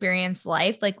to experience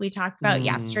life. Like we talked about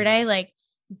yesterday, like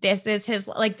this is his,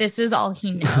 like, this is all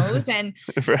he knows. And,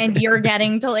 and you're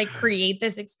getting to like create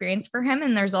this experience for him.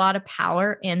 And there's a lot of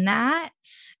power in that.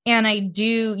 And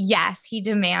yes, he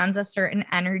demands a certain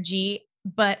energy,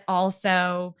 but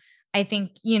also I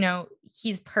think,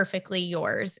 he's perfectly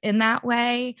yours in that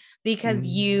way, because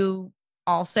Mm. you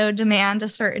also demand a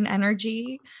certain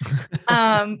energy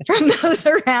from those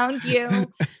around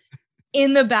you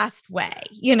in the best way,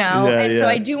 Yeah, And so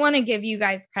yeah. I do want to give you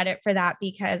guys credit for that,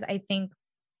 because I think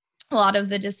a lot of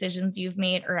the decisions you've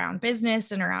made around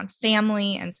business and around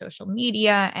family and social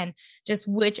media and just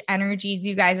which energies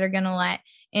you guys are going to let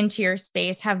into your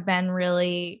space have been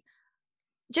really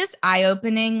just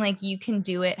eye-opening. Like, you can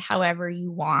do it however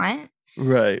you want.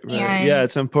 Right. Yeah, And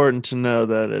it's important to know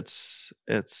that it's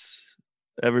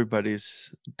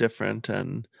everybody's different,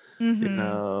 and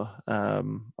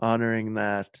mm-hmm, honoring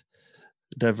that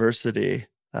diversity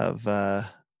of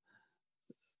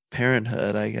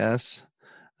parenthood, I guess,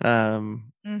 is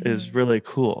mm-hmm, really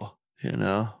cool.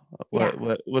 yeah,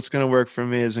 What's going to work for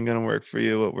me isn't going to work for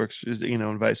you. What works is,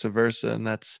 and vice versa, and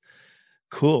that's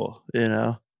cool.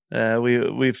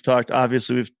 We've talked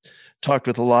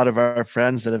with a lot of our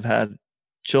friends that have had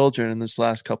children in this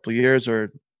last couple of years,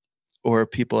 or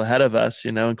people ahead of us,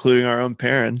 including our own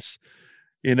parents,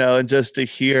 and just to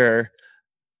hear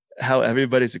how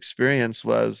everybody's experience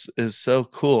is so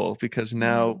cool, because mm-hmm,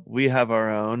 now we have our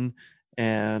own.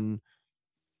 And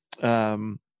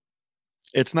um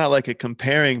it's not like a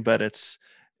comparing, but it's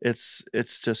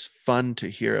just fun to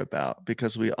hear about,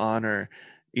 because we honor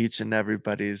each and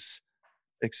everybody's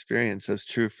experience as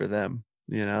true for them.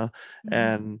 mm-hmm.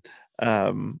 And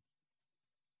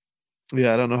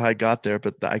yeah, I don't know how I got there,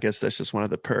 but I guess that's just one of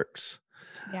the perks.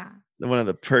 Yeah. One of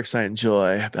the perks I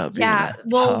enjoy about being Yeah. a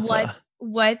Well, papa.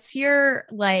 what's your,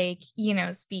 like,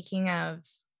 speaking of,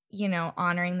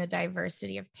 honoring the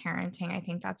diversity of parenting, I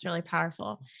think that's really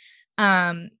powerful.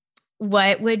 Um,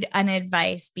 what would an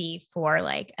advice be for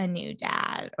like a new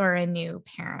dad or a new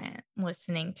parent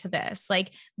listening to this?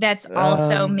 Like, that's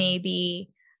also Um, maybe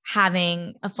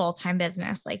having a full-time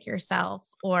business like yourself,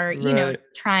 or, right.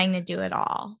 trying to do it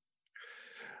all.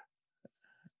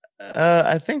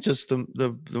 I think just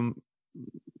the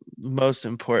most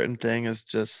important thing is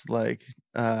just like,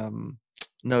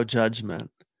 no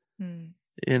judgment. Hmm.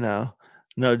 You know,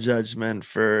 no judgment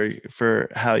for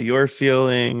how you're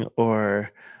feeling,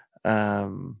 or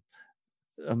um,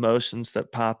 emotions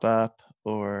that pop up,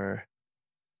 or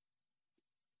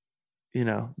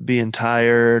being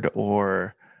tired,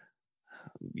 or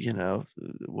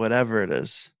whatever it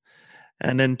is.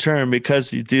 And in turn,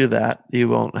 because you do that, you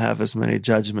won't have as many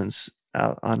judgments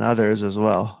out on others as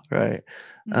well, right?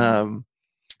 Hmm. um,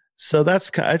 so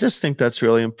I just think that's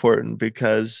really important,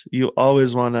 because you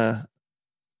always want to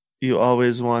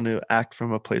act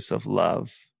from a place of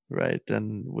love, right?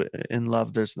 And in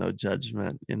love there's no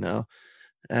judgment.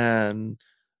 And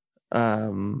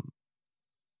um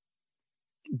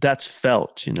that's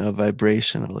felt,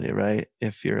 vibrationally, right?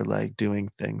 If you're like doing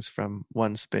things from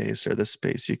one space or this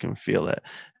space, you can feel it.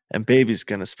 And babies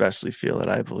can especially feel it,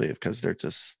 I believe, because they're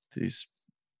just these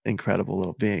incredible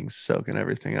little beings soaking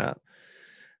everything up.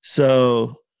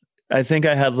 So I think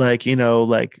I had like,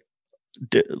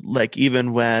 like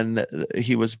even when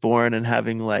he was born and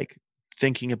having like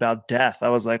thinking about death, I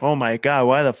was like, oh my God,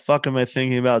 why the fuck am I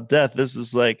thinking about death? This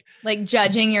is like, Like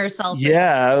judging yourself for thinking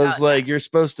yeah, I was about like, you're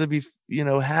supposed to be,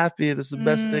 happy. This is the that.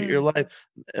 best day of your life.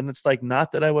 And it's like,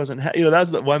 not that I wasn't,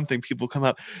 that's the one thing people come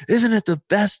up, isn't it the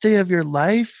best day of your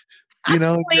life? And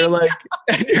you're Actually, like,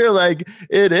 and you're like,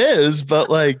 it is, but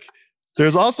like,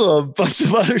 there's also a bunch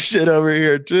of other shit over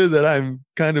here too that I'm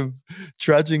kind of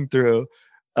trudging through.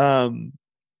 Um,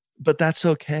 but that's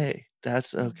okay.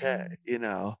 That's okay.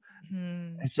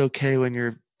 mhm, It's okay when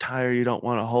you're tired, you don't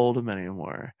want to hold them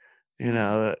anymore.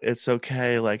 It's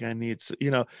okay. Like I need,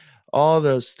 all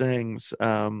those things.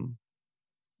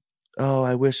 Oh,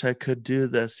 I wish I could do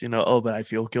this, oh, but I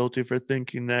feel guilty for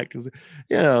thinking that, because,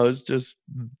 it's just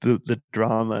the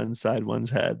drama inside one's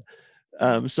head.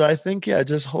 So I think, yeah,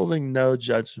 just holding no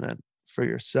judgment for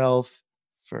yourself,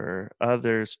 for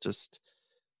others, just,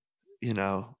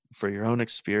 for your own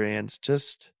experience,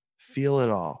 just feel it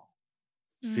all.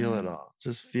 Feel it mm. all.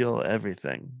 Just feel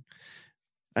everything.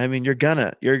 I mean, you're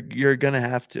gonna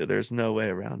have to. There's no way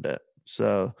around it.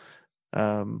 So,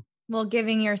 um, Well,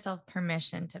 giving yourself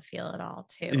permission to feel it all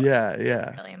too, I yeah, think is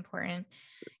yeah, really important.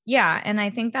 Yeah. And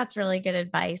I think that's really good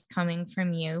advice coming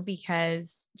from you,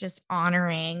 because just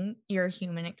honoring your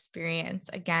human experience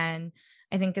again,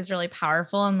 I think is really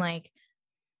powerful. And like,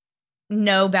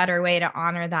 no better way to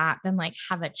honor that than like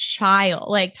have a child,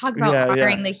 like talk about yeah,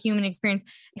 honoring yeah. the human experience,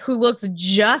 who looks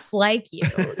just like you.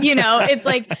 It's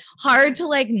like hard to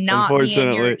like not be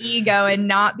in your Unfortunately, ego and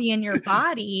not be in your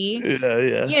body.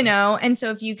 yeah, yeah, And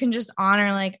so if you can just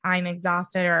honor, like, I'm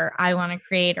exhausted, or I want to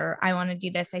create, or I want to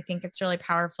do this, I think it's really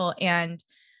powerful. And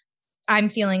I'm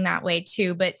feeling that way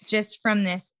too. But just from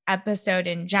this episode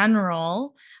in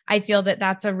general, I feel that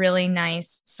that's a really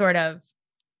nice sort of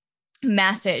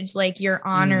message. Like you're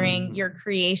honoring your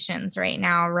creations right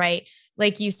now, right?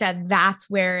 Like you said, that's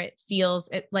where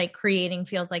it like creating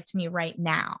feels like to me right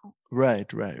now.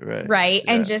 Right. Yeah.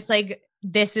 And just like,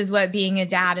 this is what being a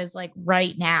dad is like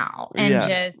right now. And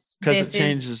just, because it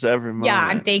changes every moment. Yeah.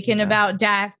 I'm thinking about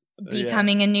death,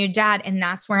 becoming a new dad. And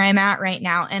that's where I'm at right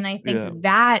now. And I think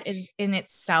that is in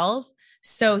itself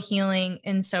so healing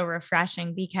and so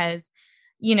refreshing, because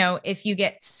if you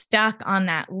get stuck on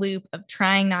that loop of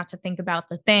trying not to think about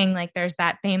the thing, like there's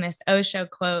that famous Osho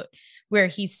quote where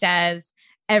he says,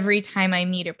 every time I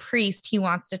meet a priest, he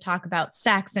wants to talk about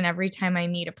sex. And every time I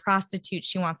meet a prostitute,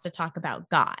 she wants to talk about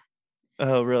God.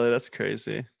 Oh, really? That's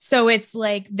crazy. So it's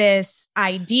like this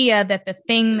idea that the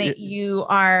thing that you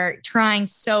are trying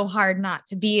so hard not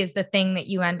to be is the thing that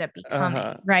you end up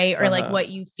becoming, right? Or like what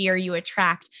you fear you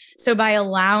attract. So by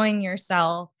allowing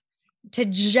yourself to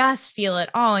just feel it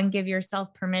all and give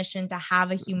yourself permission to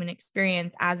have a human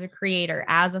experience as a creator,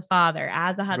 as a father,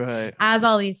 as a husband, as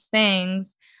all these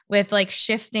things with like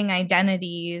shifting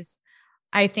identities,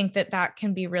 I think that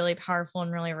can be really powerful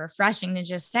and really refreshing to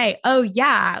just say, oh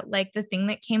yeah, like the thing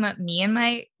that came up me and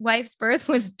my wife's birth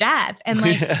was death. And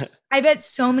like, I bet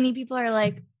so many people are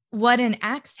like, what an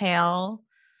exhale,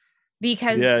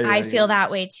 because I feel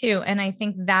that way too. And I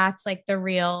think that's like the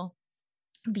real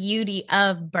beauty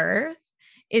of birth,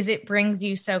 is it brings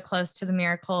you so close to the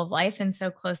miracle of life and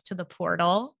so close to the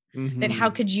portal that how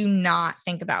could you not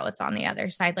think about what's on the other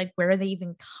side? Like, where are they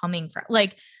even coming from?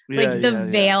 Like the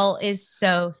veil is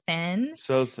so thin.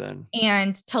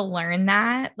 And to learn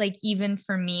that, like, even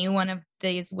for me, one of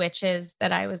these witches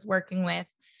that I was working with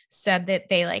said that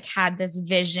they like had this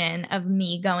vision of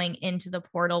me going into the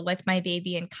portal with my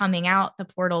baby and coming out the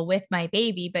portal with my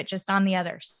baby, but just on the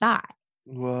other side.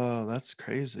 Whoa, that's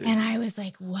crazy. And I was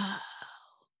like, whoa.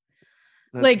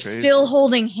 That's like crazy. Still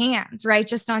holding hands, right?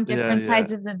 Just on different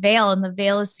sides of the veil, and the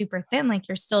veil is super thin, like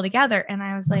you're still together. And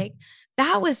I was like,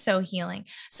 that was so healing.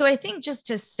 So I think just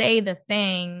to say the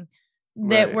thing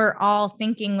that we're all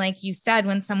thinking, like you said,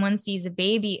 when someone sees a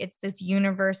baby, it's this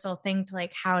universal thing to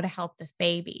like how to help this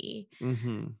baby.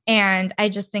 And I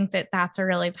just think that that's a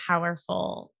really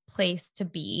powerful place to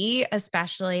be,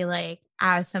 especially like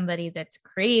as somebody that's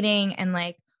creating and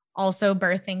like also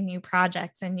birthing new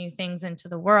projects and new things into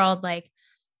the world, like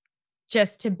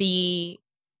just to be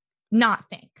not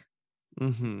think,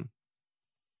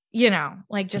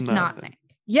 like just not think.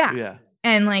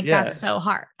 And like, that's so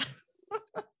hard,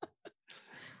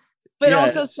 but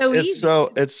also so easy.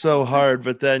 It's so hard,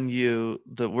 but then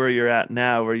where you're at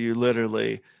now, where you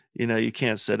literally, you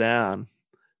can't sit down,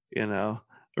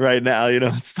 right now,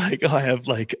 it's like, oh, I have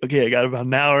like, okay, I got about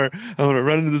an hour. I'm going to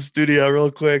run into the studio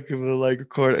real quick. I'm going to like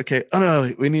record. Okay. Oh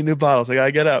no, we need new bottles. I got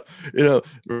to get up,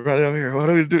 run over here. What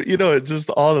do we do? It's just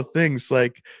all the things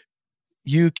like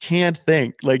you can't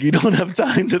think, like you don't have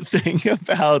time to think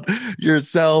about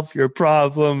yourself, your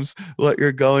problems, what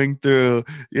you're going through.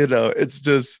 It's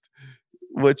just,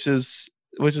 which is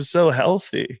so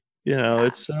healthy,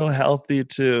 it's so healthy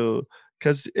to,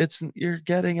 because you're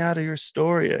getting out of your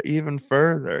story even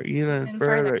further.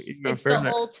 It's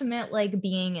the ultimate like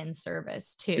being in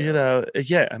service too.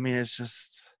 I mean, it's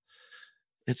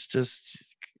just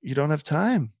you don't have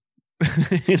time.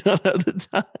 You don't have the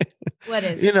time. What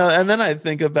is and then I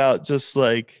think about just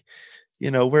like,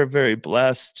 we're very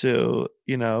blessed to,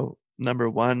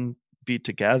 number one, be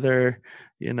together,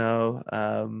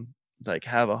 like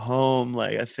have a home.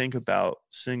 Like I think about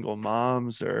single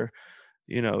moms or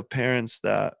parents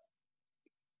that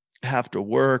have to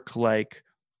work like,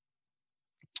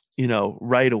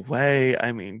 right away.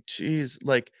 I mean, geez,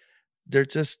 like they're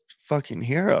just fucking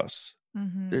heroes.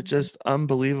 They're just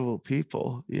unbelievable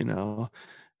people,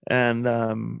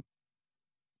 and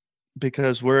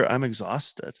because I'm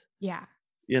exhausted.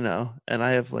 And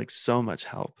I have like so much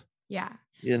help.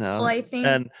 Well, I think,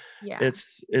 and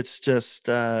it's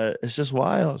just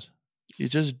wild. You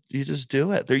just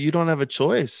do it. You don't have a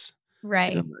choice.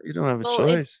 Right. You don't have a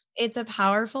choice. It's a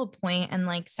powerful point. And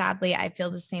like, sadly, I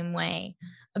feel the same way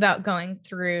about going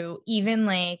through, even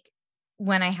like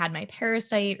when I had my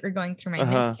parasite or going through my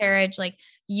miscarriage, like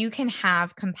you can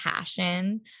have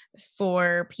compassion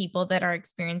for people that are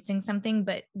experiencing something.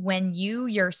 But when you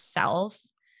yourself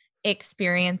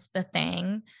experience the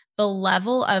thing, the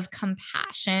level of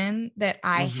compassion that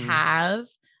I have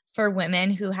for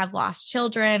women who have lost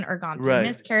children or gone through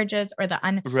miscarriages or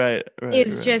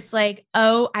is just like,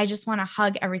 oh, I just want to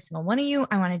hug every single one of you.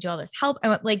 I want to do all this help.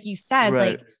 Like you said,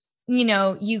 like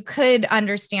you could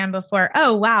understand before,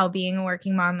 oh, wow, being a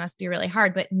working mom must be really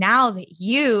hard. But now that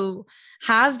you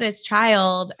have this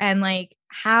child and like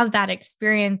have that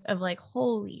experience of like,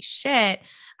 holy shit,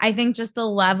 I think just the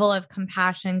level of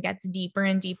compassion gets deeper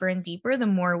and deeper and deeper the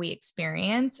more we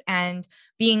experience, and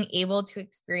being able to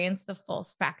experience the full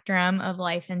spectrum of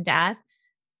life and death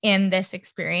in this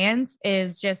experience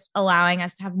is just allowing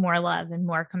us to have more love and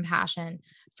more compassion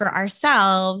for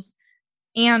ourselves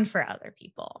and for other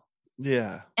people.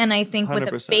 Yeah. And I think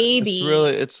 100%. with a baby,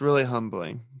 it's really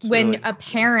humbling. when a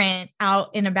parent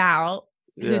out and about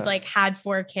who's like had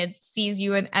 4 kids sees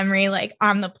you and Emery like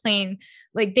on the plane,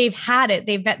 like they've had it,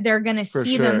 they're going to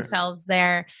see themselves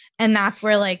there. And that's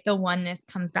where like the oneness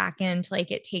comes back into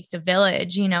like, it takes a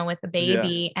village, with a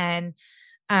baby, and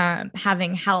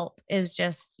having help is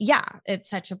just, it's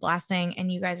such a blessing.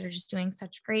 And you guys are just doing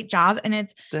such a great job. And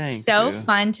it's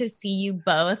fun to see you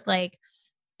both. Like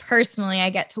personally, I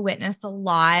get to witness a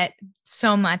lot.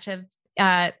 So much of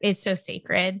is so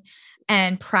sacred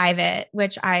and private,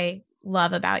 which I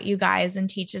love about you guys and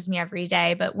teaches me every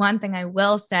day. But one thing I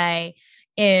will say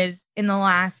is in the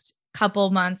last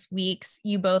couple months, weeks,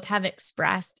 you both have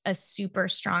expressed a super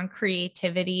strong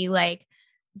creativity, like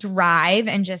drive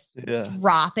and just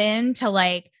drop into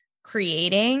like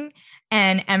creating,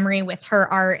 and Emery with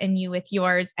her art and you with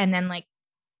yours. And then like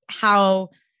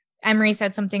how Emery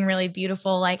said something really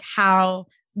beautiful, like how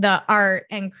the art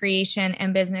and creation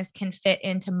and business can fit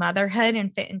into motherhood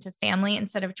and fit into family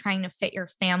instead of trying to fit your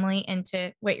family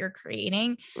into what you're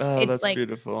creating. Oh, it's that's like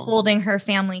beautiful. Holding her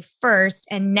family first.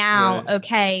 And now,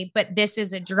 okay, but this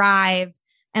is a drive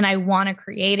and I want to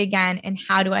create again. And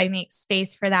how do I make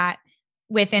space for that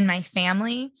within my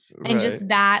family? And just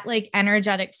that like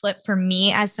energetic flip for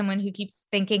me as someone who keeps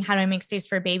thinking, how do I make space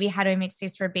for a baby? How do I make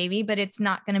space for a baby? But it's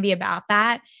not going to be about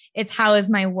that. It's how is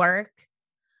my work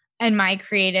and my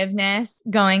creativeness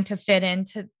going to fit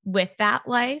into with that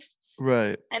life?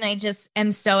 Right. And I just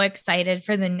am so excited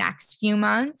for the next few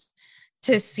months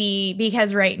to see,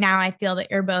 because right now I feel that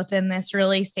you're both in this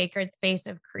really sacred space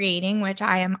of creating, which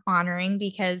I am honoring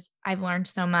because I've learned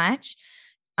so much.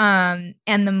 And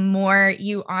the more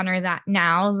you honor that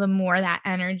now, the more that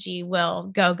energy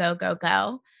will go, go, go,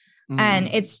 go. And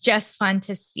it's just fun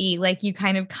to see like you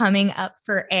kind of coming up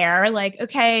for air, like,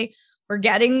 okay, we're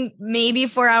getting maybe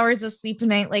 4 hours of sleep a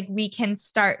night. Like we can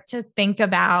start to think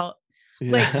about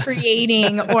like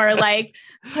creating or like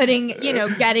putting,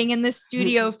 getting in the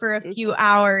studio for a few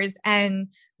hours and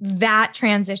that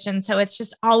transition. So it's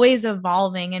just always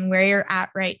evolving, and where you're at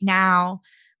right now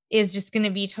is just going to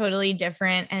be totally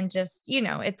different. And just,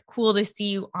 it's cool to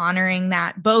see you honoring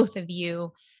that, both of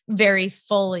you very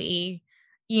fully,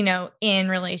 in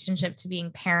relationship to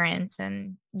being parents.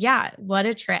 And what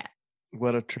a trip.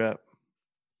 What a trip.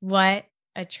 What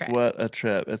a trip. What a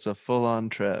trip. It's a full-on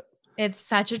trip. It's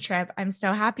such a trip. I'm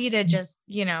so happy to just,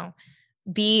 I'm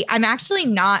actually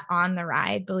not on the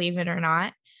ride, believe it or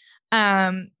not.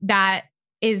 That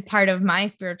is part of my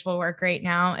spiritual work right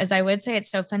now, as I would say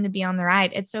it's so fun to be on the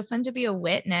ride. It's so fun to be a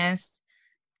witness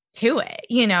to it,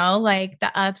 like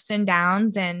the ups and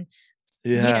downs and,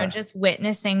 just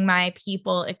witnessing my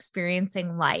people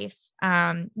experiencing life,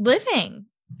 living.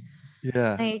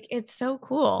 Yeah. Like it's so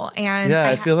cool. And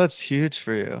I feel that's huge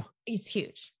for you. It's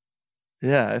huge.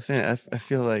 Yeah. I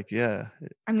feel like,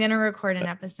 I'm going to record an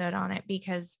episode on it,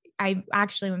 because I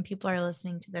actually, when people are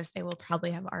listening to this, they will probably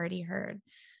have already heard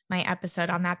my episode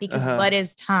on that, because what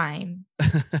is time?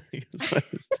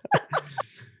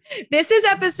 This is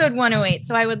episode 108.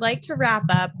 So I would like to wrap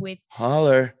up with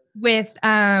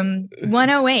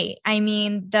 108. I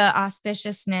mean, the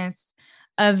auspiciousness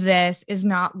of this is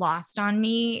not lost on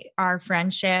me. Our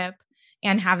friendship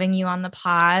and having you on the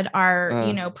pod,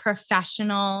 our,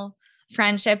 professional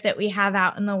friendship that we have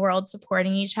out in the world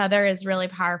supporting each other is really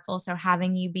powerful. So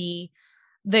having you be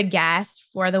the guest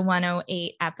for the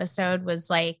 108 episode was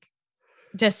like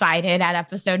decided at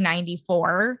episode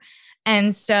 94.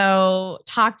 And so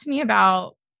talk to me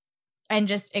about, and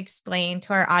just explain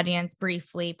to our audience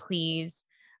briefly, please,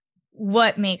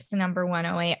 what makes the number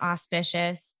 108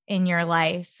 auspicious in your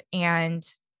life, and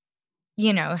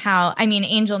how, I mean,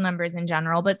 angel numbers in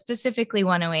general, but specifically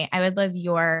 108. I would love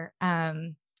your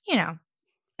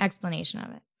explanation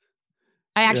of it.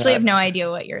 I actually have no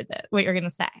idea what you're going to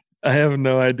say. I have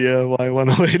no idea why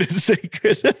 108 is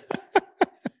sacred.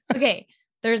 Okay,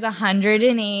 there's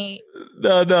 108.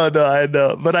 No, I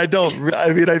know, but I don't.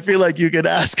 I mean, I feel like you can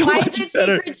ask. Why is it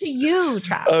sacred to you,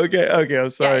 Travis? Okay, I'm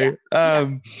sorry.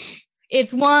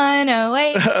 It's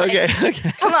 108. Okay.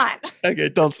 Come on. Okay,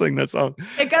 don't sing that song.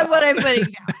 Pick up what I'm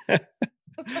putting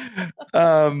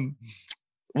down.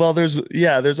 Well, there's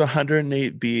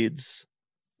 108 beads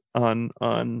on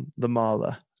the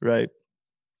mala, right?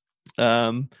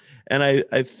 Um, and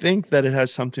I think that it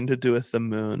has something to do with the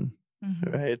moon,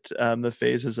 Mm-hmm. right? The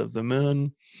phases of the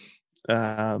moon.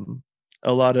 Um,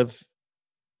 a lot of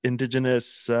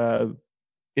indigenous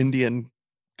Indian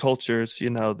cultures,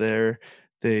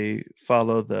 they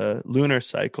follow the lunar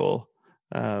cycle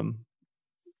um,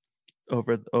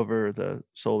 over the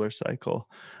solar cycle.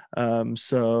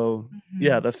 So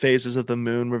yeah, Mm-hmm. the phases of the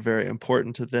moon were very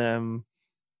important to them.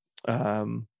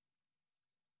 Um,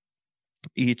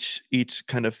 each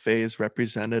kind of phase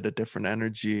represented a different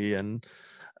energy, and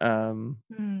um,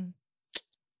 Mm-hmm.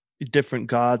 different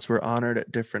gods were honored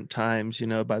at different times,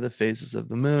 by the phases of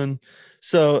the moon.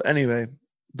 So anyway,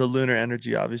 the lunar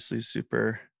energy obviously is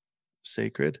super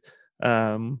sacred.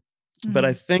 Um, but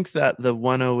I Mm-hmm. think that the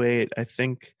 108, I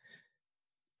think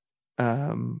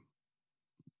um,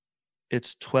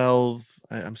 it's 12.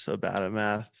 I'm so bad at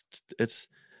math.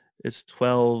 It's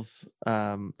 12,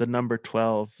 the number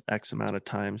 12 X amount of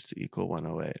times to equal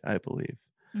 108, I believe.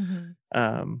 Mm-hmm.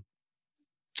 Um,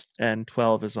 and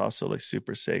 12 is also like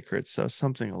super sacred. So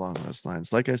something along those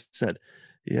lines. Like I said,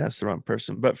 you asked the wrong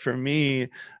person. But for me,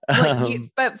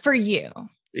 But for you.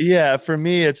 yeah, for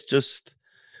me, it's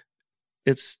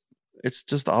it's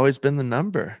just always been the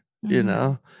number, you Mm-hmm.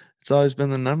 know. It's always been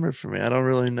the number for me. I don't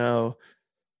really know.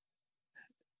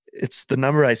 It's the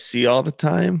number I see all the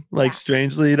time. Like Yeah.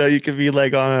 strangely, you could be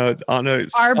like on a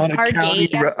Our county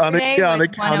gate yesterday on a was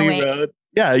county 108. road.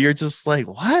 Yeah, you're just like,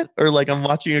 what? Or like I'm Yeah.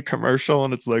 watching a commercial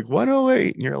and it's like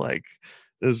 108 and you're like,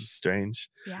 this is strange.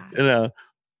 Yeah. You know,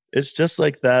 it's just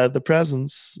like that, the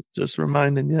presence just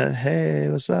reminding you, hey,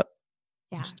 what's up?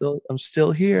 I'm Yeah.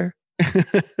 still here.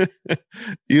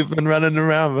 You've been running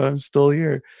around, but I'm still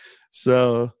here.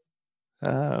 So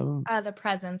um The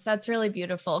presence. That's really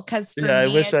beautiful. Because for yeah,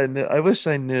 me, it's I wish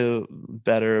I knew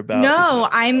better about, no,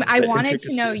 I the wanted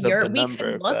to know intricacies of the we could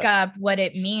number, look but up what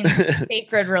it means in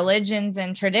sacred religions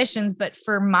and traditions, but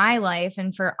for my life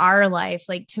and for our life,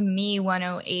 like to me,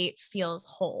 108 feels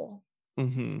whole.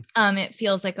 hmm It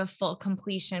feels like a full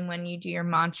completion when you do your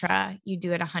mantra, you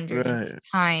do it 108 right.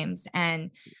 times,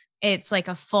 and it's like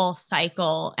a full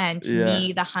cycle. And to Yeah.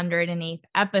 me, the 108th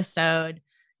episode,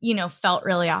 felt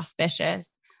really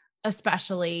auspicious,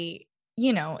 especially,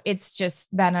 it's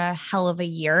just been a hell of a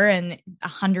year and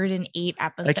 108 I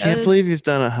can't episodes. believe you've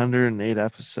done 108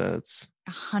 episodes.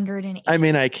 I 108.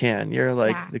 mean, I can. You're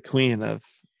like Yeah. the queen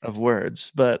of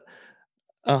words, but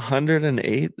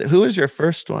 108. Who was your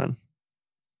first one?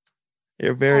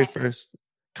 Your very Clay. first?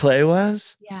 Clay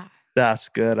was? Yeah. That's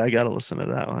good. I got to listen to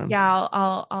that one. Yeah,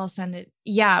 I'll send it.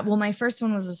 Yeah, well, my first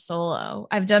one was a solo.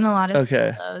 I've done a lot of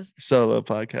Okay. solos. Solo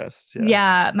podcasts. Yeah.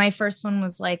 Yeah, my first one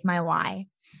was like my why.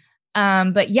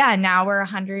 But yeah, now we're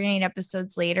 108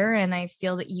 episodes later, and I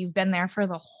feel that you've been there for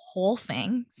the whole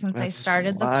thing since I That's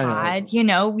started the wild.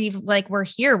 pod. We're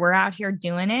here, we're out here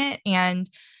doing it. And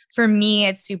for me,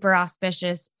 it's super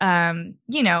auspicious,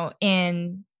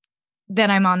 in that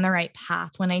I'm on the right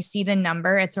path. When I see the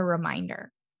number, it's a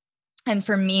reminder. And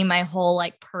for me, my whole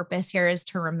like purpose here is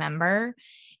to remember.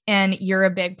 And you're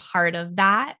a big part of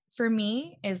that for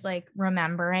me, is like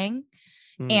remembering.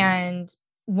 Mm. And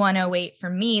 108 for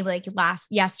me, like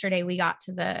yesterday we got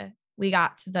to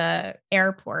the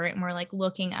airport and we're like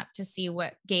looking up to see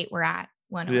what gate we're at.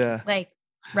 108, Yeah. like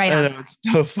right I on know. time. It's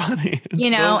so funny. It's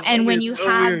so And funny. when It's you so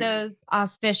have weird. those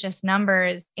auspicious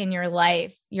numbers in your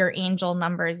life, your angel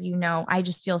numbers, I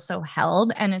just feel so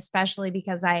held. And especially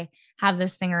because I have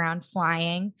this thing around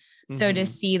flying. So to Mhm.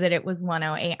 see that it was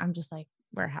 108, I'm just like,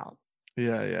 we're held.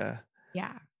 Yeah. Yeah.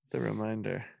 Yeah. The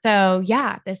reminder. So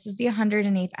yeah, this is the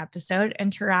 108th episode.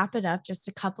 And to wrap it up, just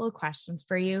a couple of questions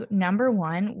for you. Number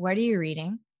one, what are you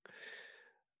reading?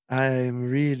 I'm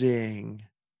reading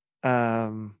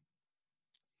um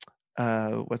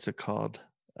what's it called?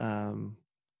 Oh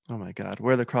my God,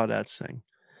 Where the Crawdads Sing.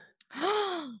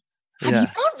 Have you Yeah.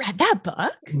 not read that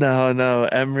book? No.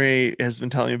 Emery has been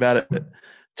telling me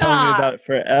Ah, about it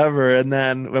forever. And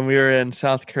then when we were in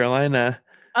South Carolina,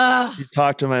 she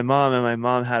talked to my mom, and my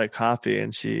mom had a copy,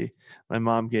 and my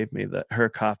mom gave me her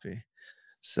copy.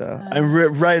 So I'm uh,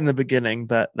 right in the beginning,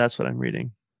 but that's what I'm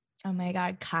reading. oh my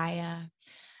God, Kaya.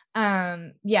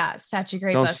 Yeah, such a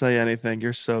great Don't book. say anything.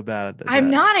 You're so bad at I'm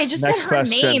that. not. I just said Next her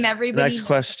question. name. Everybody Next knows.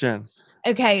 question.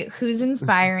 Okay, who's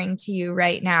inspiring to you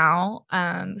right now?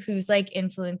 Who's like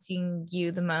influencing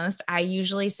you the most? I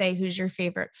usually say who's your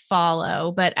favorite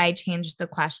follow, but I changed the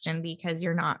question because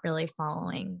you're not really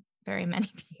following very many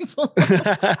people.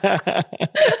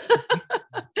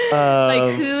 Like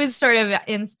um, who's sort of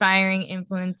inspiring,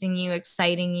 influencing you,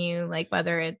 exciting you, like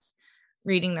whether it's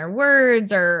reading their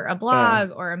words or a Uh,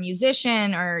 blog or a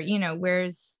musician or,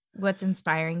 what's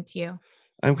inspiring to you?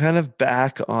 I'm kind of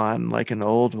back on like an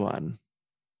old one,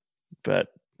 but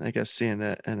I guess seeing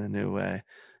it in a new way.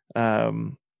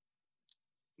 Um,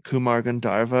 Kumar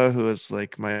Gandharva, who is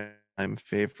like my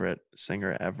favorite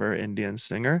singer ever, Indian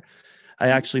singer. I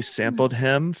actually Mm. sampled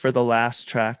him for the last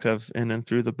track of In and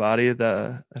Through the Body.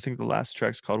 I think the last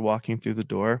track's called Walking Through the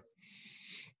Door.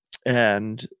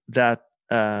 And that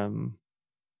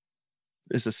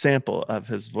is a sample of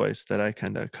his voice that I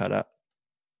kind of cut up.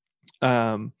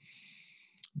 Um,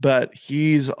 but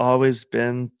he's always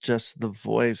been just the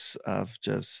voice of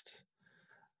just,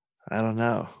 I don't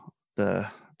know,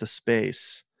 the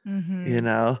space, you Mm-hmm.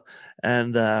 know?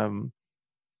 And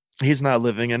he's not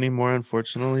living anymore,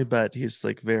 unfortunately, but he's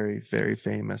like very, very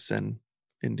famous in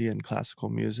Indian classical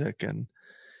music,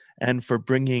 and for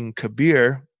bringing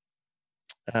Kabir,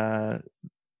 uh,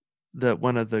 the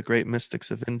one of the great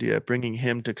mystics of India, bringing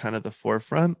him to kind of the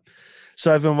forefront.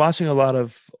 So I've been watching a lot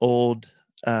of old.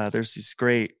 There's these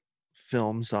great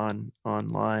films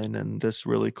online, and this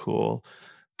really cool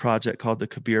project called the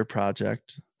Kabir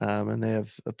Project, and they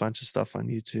have a bunch of stuff on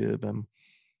YouTube, and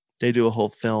they do a whole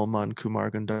film on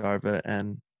Kumar Gandharva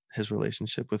and his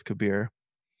relationship with Kabir.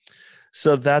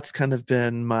 So that's kind of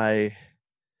been my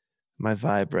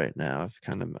vibe right now.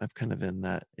 I'm kind of in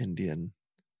that Indian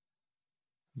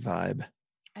vibe.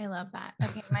 I love that.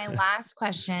 Okay. My last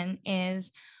question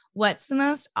is, what's the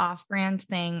most off-brand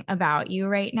thing about you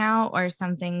right now, or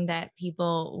something that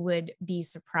people would be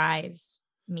surprised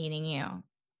meeting you?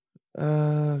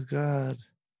 Oh God.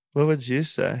 What would you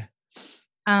say?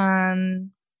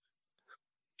 Um,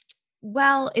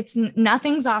 well,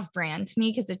 nothing's off-brand to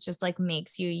me because it just like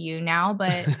makes you now,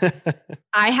 but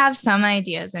I have some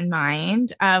ideas in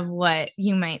mind of what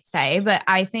you might say, but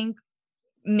I think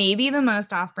maybe the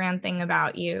most off-brand thing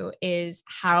about you is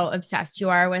how obsessed you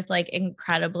are with like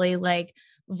incredibly like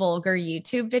vulgar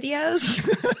YouTube videos.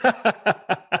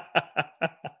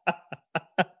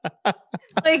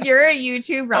 Like you're a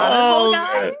YouTube rabbit hole Oh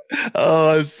guy. man.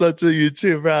 Oh, I'm such a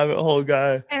YouTube rabbit hole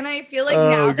guy. And I feel like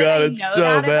now Oh that God, I it's know so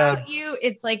that bad. about you,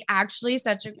 it's like actually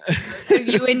such a part of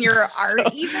you and your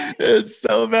art, even. It's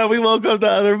so bad. We woke up the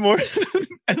other morning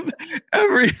and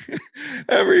every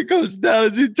he goes down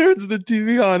as he turns the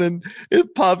TV on and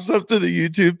it pops up to the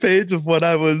YouTube page of what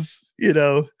I was,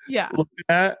 Yeah. looking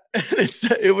at. And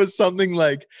it was something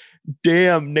like,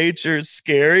 damn, nature's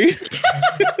scary.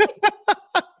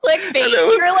 Clickbait. It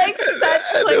You're like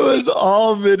such was clickbait.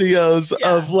 all videos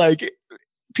Yeah. of like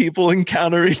people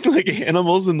encountering like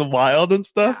animals in the wild and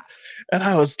stuff. Yeah. And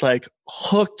I was like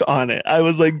hooked on it. I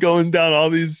was like going down all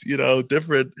these,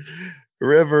 different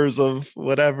rivers of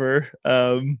whatever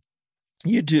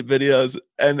YouTube videos.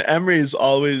 And Emery's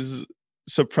always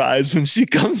surprised when she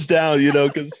comes down,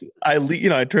 because I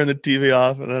turn the TV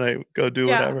off and then I go do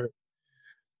Yeah. whatever.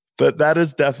 But that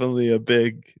is definitely a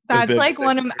big That's like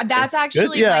thing. that's Good.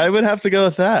 actually Yeah, like, I would have to go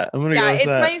with that. I'm gonna yeah, go with it's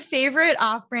that. my favorite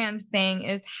off-brand thing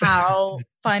is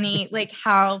like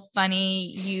how funny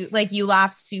you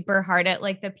laugh super hard at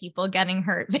like the people getting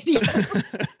hurt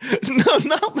videos. No,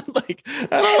 not like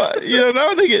I don't. Not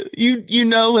when they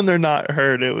get when they're not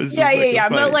hurt. It was Yeah, just yeah, like a yeah.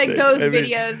 But funny like thing. those I mean,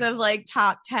 videos of like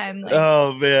top 10, like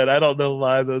oh man, I don't know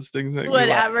why those things make me laugh.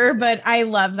 whatever. But I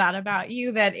love that about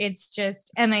you, that it's just,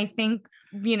 and I think,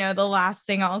 the last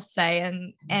thing I'll say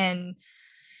and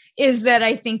is that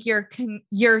I think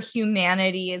your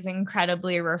humanity is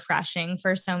incredibly refreshing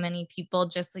for so many people.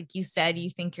 Just like you said, you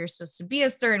think you're supposed to be a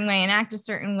certain way and act a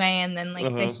certain way, and then like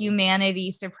the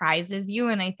humanity surprises you.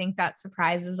 And I think that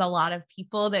surprises a lot of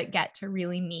people that get to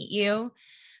really meet you.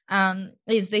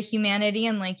 Is the humanity,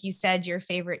 and like you said, your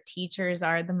favorite teachers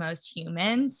are the most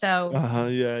human. So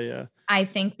Yeah, yeah. I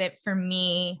think that for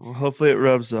me, Well, hopefully it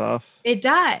rubs off. it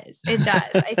does. It does.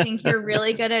 I think you're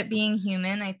really good at being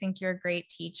human. I think you're a great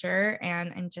teacher,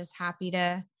 and I'm just happy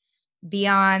to be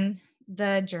on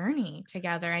the journey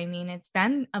together. I mean, it's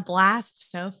been a blast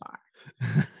so far.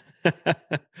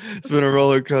 It's been a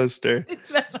roller coaster.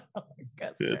 It's been a roller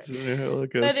coaster. It's been a roller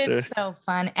But coaster. it's so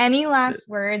fun. Any last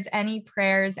words, any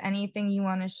prayers, anything you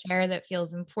want to share that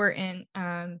feels important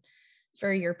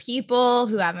for your people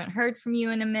who haven't heard from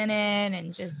you in a minute,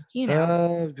 and just,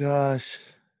 Oh gosh.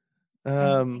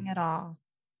 anything at all?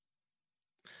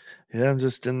 Yeah, I'm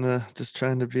just just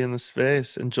trying to be in the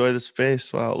space, enjoy the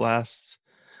space while it lasts.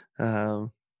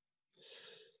 Um,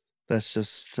 that's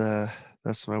just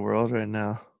that's my world right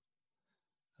now.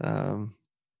 Um,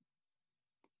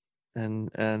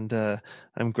 and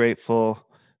I'm grateful.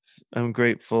 I'm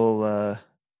grateful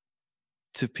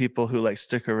to people who like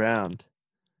stick around.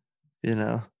 You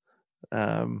know,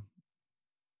 um,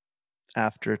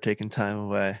 after taking time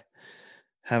away,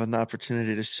 having the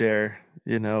opportunity to share,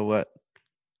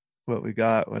 what we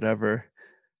got, whatever,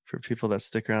 for people that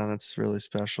stick around. That's really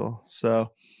special.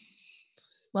 So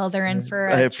Well, they're in for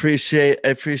I appreciate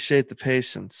the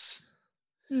patience.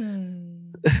 That's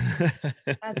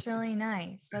really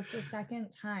nice. That's the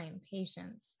second time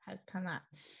patience has come up.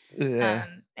 Yeah.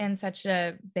 In such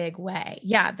a big way.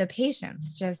 Yeah, the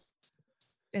patience, just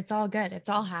it's all good. It's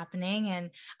all happening.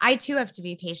 And I too have to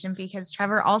be patient because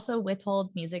Trevor also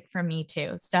withholds music from me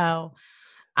too. So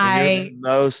You're the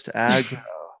most aggro.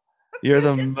 You're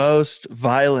the most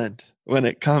violent when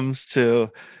it comes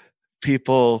to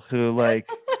people who, like,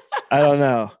 I don't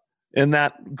know, in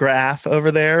that graph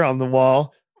over there on the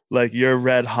wall, like, you're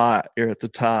red hot. You're at the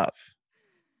top.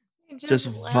 Just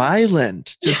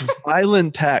violent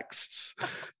texts,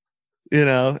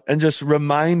 and just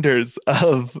reminders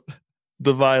of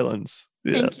the violence.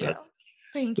 Thank you.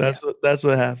 That's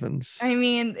what happens. I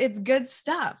mean, it's good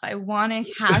stuff. I want to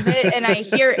have it. And I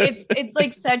hear it's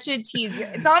like such a tease.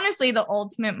 It's honestly the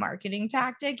ultimate marketing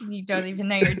tactic. And you don't even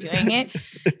know you're doing it.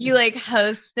 You like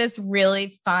host this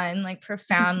really fun, like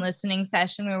profound listening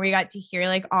session where we got to hear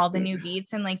like all the new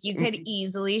beats. And like, you could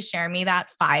easily share me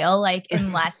that file, like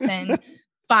in less than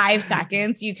 5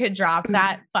 seconds, you could drop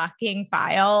that fucking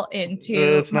file into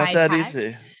it's my not that text.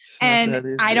 easy.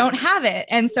 And I don't have it.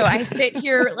 And so I sit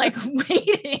here like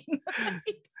waiting.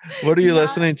 What are you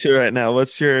listening to right now?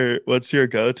 What's your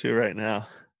go-to right now?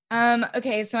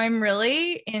 Okay, so I'm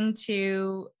really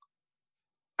into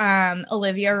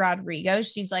Olivia Rodrigo.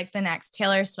 She's like the next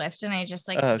Taylor Swift, and I just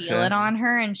like feel it on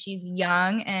her. And she's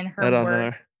young, and her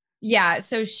work. Yeah,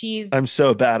 so I'm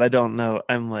so bad. I don't know.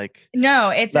 I'm like, no,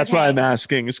 it's that's why I'm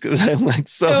asking, is because I'm like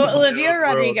so Olivia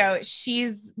Rodrigo,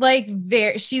 she's like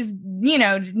she's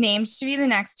named to be the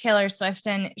next Taylor Swift,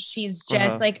 and she's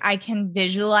just like, I can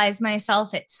visualize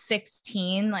myself at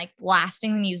 16 like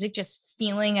blasting the music, just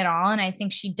feeling it all. And I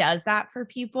think she does that for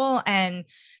people, and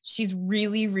she's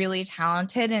really, really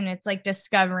talented. And it's like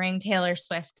discovering Taylor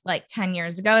Swift like 10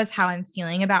 years ago is how I'm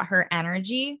feeling about her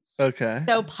energy. Okay.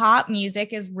 So pop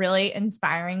music is really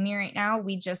inspiring me right now.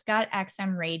 We just got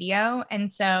XM radio. And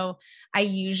so I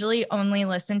usually only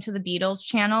listen to the Beatles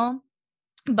channel,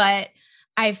 but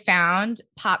I found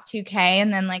Pop 2K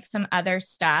and then like some other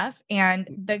stuff. And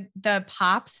the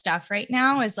pop stuff right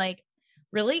now is like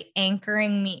really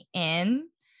anchoring me in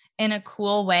a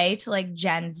cool way to like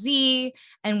Gen Z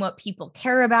and what people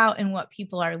care about and what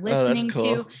people are listening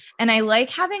to. And I like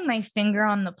having my finger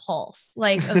on the pulse,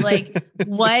 like of like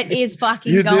what is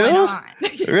fucking going on.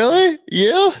 Really?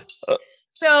 You?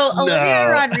 So Olivia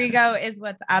Rodrigo is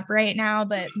what's up right now,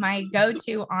 but my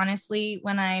go-to, honestly,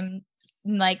 when I'm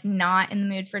like not in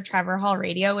the mood for Trevor Hall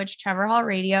Radio, which Trevor Hall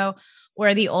Radio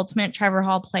or the Ultimate Trevor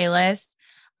Hall playlist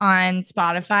on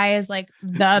Spotify is like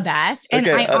the best. And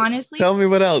I honestly tell me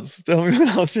what else you're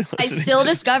listening I still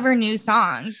discover new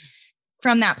songs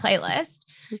from that playlist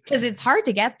because it's hard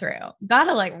to get through.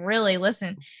 Gotta like really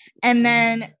listen. And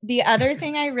then the other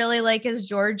thing I really like is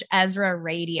George Ezra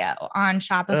Radio on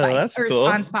Shopify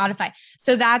on Spotify.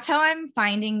 So that's how I'm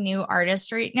finding new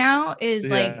artists right now is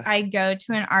like I go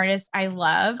to an artist I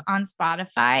love on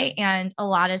Spotify, and a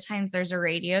lot of times there's a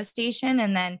radio station,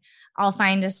 and then I'll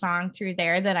find a song through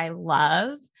there that I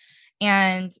love.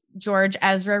 And George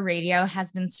Ezra Radio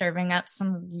has been serving up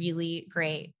some really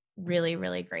great, really,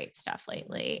 really great stuff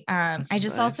lately. I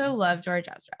just also love George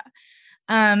Ezra.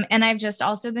 And I've just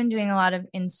also been doing a lot of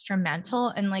instrumental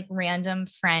and like random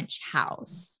French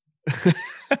house.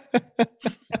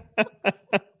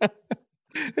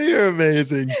 You're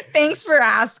amazing. Thanks for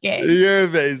asking. You're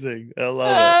amazing. I love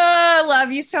it. I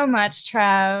love you so much,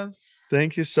 Trev.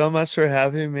 Thank you so much for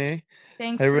having me.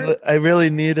 Thanks. I really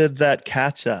needed that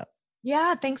catch up.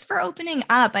 Yeah, thanks for opening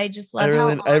up. I just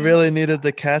love I really needed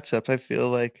the catch up. I feel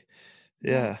like,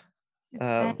 yeah.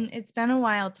 It's been a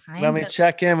wild time. When we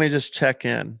check in, we just check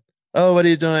in. Oh, what are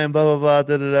you doing? Blah, blah,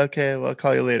 blah. Okay, well, I'll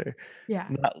call you later. Yeah.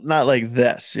 Not like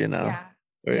this, Yeah.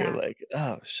 Where you're like,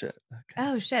 oh, shit. Okay.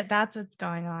 Oh, shit. That's what's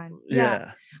going on.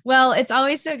 Yeah. Well, it's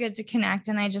always so good to connect.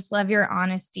 And I just love your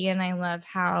honesty. And I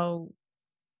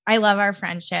love our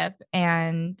friendship.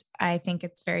 And I think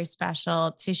it's very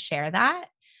special to share that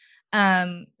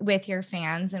with your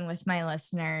fans and with my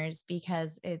listeners,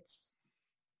 because it's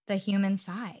the human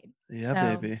side.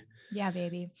 Yeah, baby. Yeah,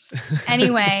 baby.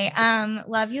 Anyway,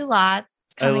 love you lots.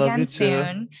 Come again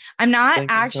soon. I'm not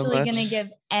actually going to give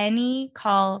any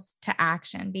calls to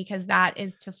action because that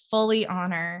is to fully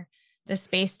honor the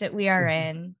space that we are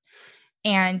in.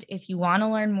 And if you want to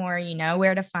learn more, you know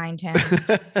where to find him.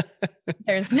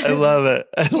 There's I love it.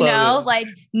 I love it. like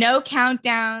no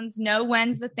countdowns, no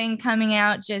when's the thing coming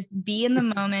out. Just be in the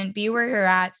moment, be where you're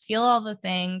at, feel all the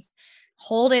things,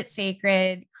 hold it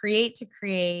sacred, create to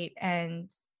create, and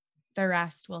the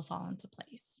rest will fall into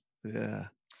place. Yeah.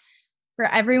 For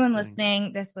everyone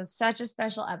listening, this was such a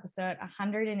special episode,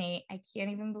 108. I can't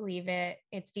even believe it.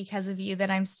 It's because of you that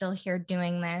I'm still here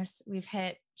doing this. We've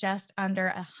hit just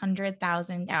under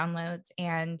 100,000 downloads,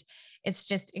 and it's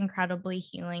just incredibly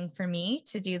healing for me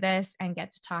to do this and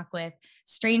get to talk with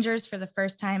strangers for the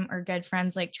first time or good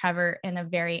friends like Trevor in a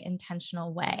very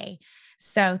intentional way.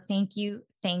 So thank you,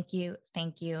 thank you,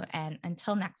 thank you. And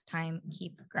until next time,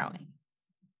 keep growing.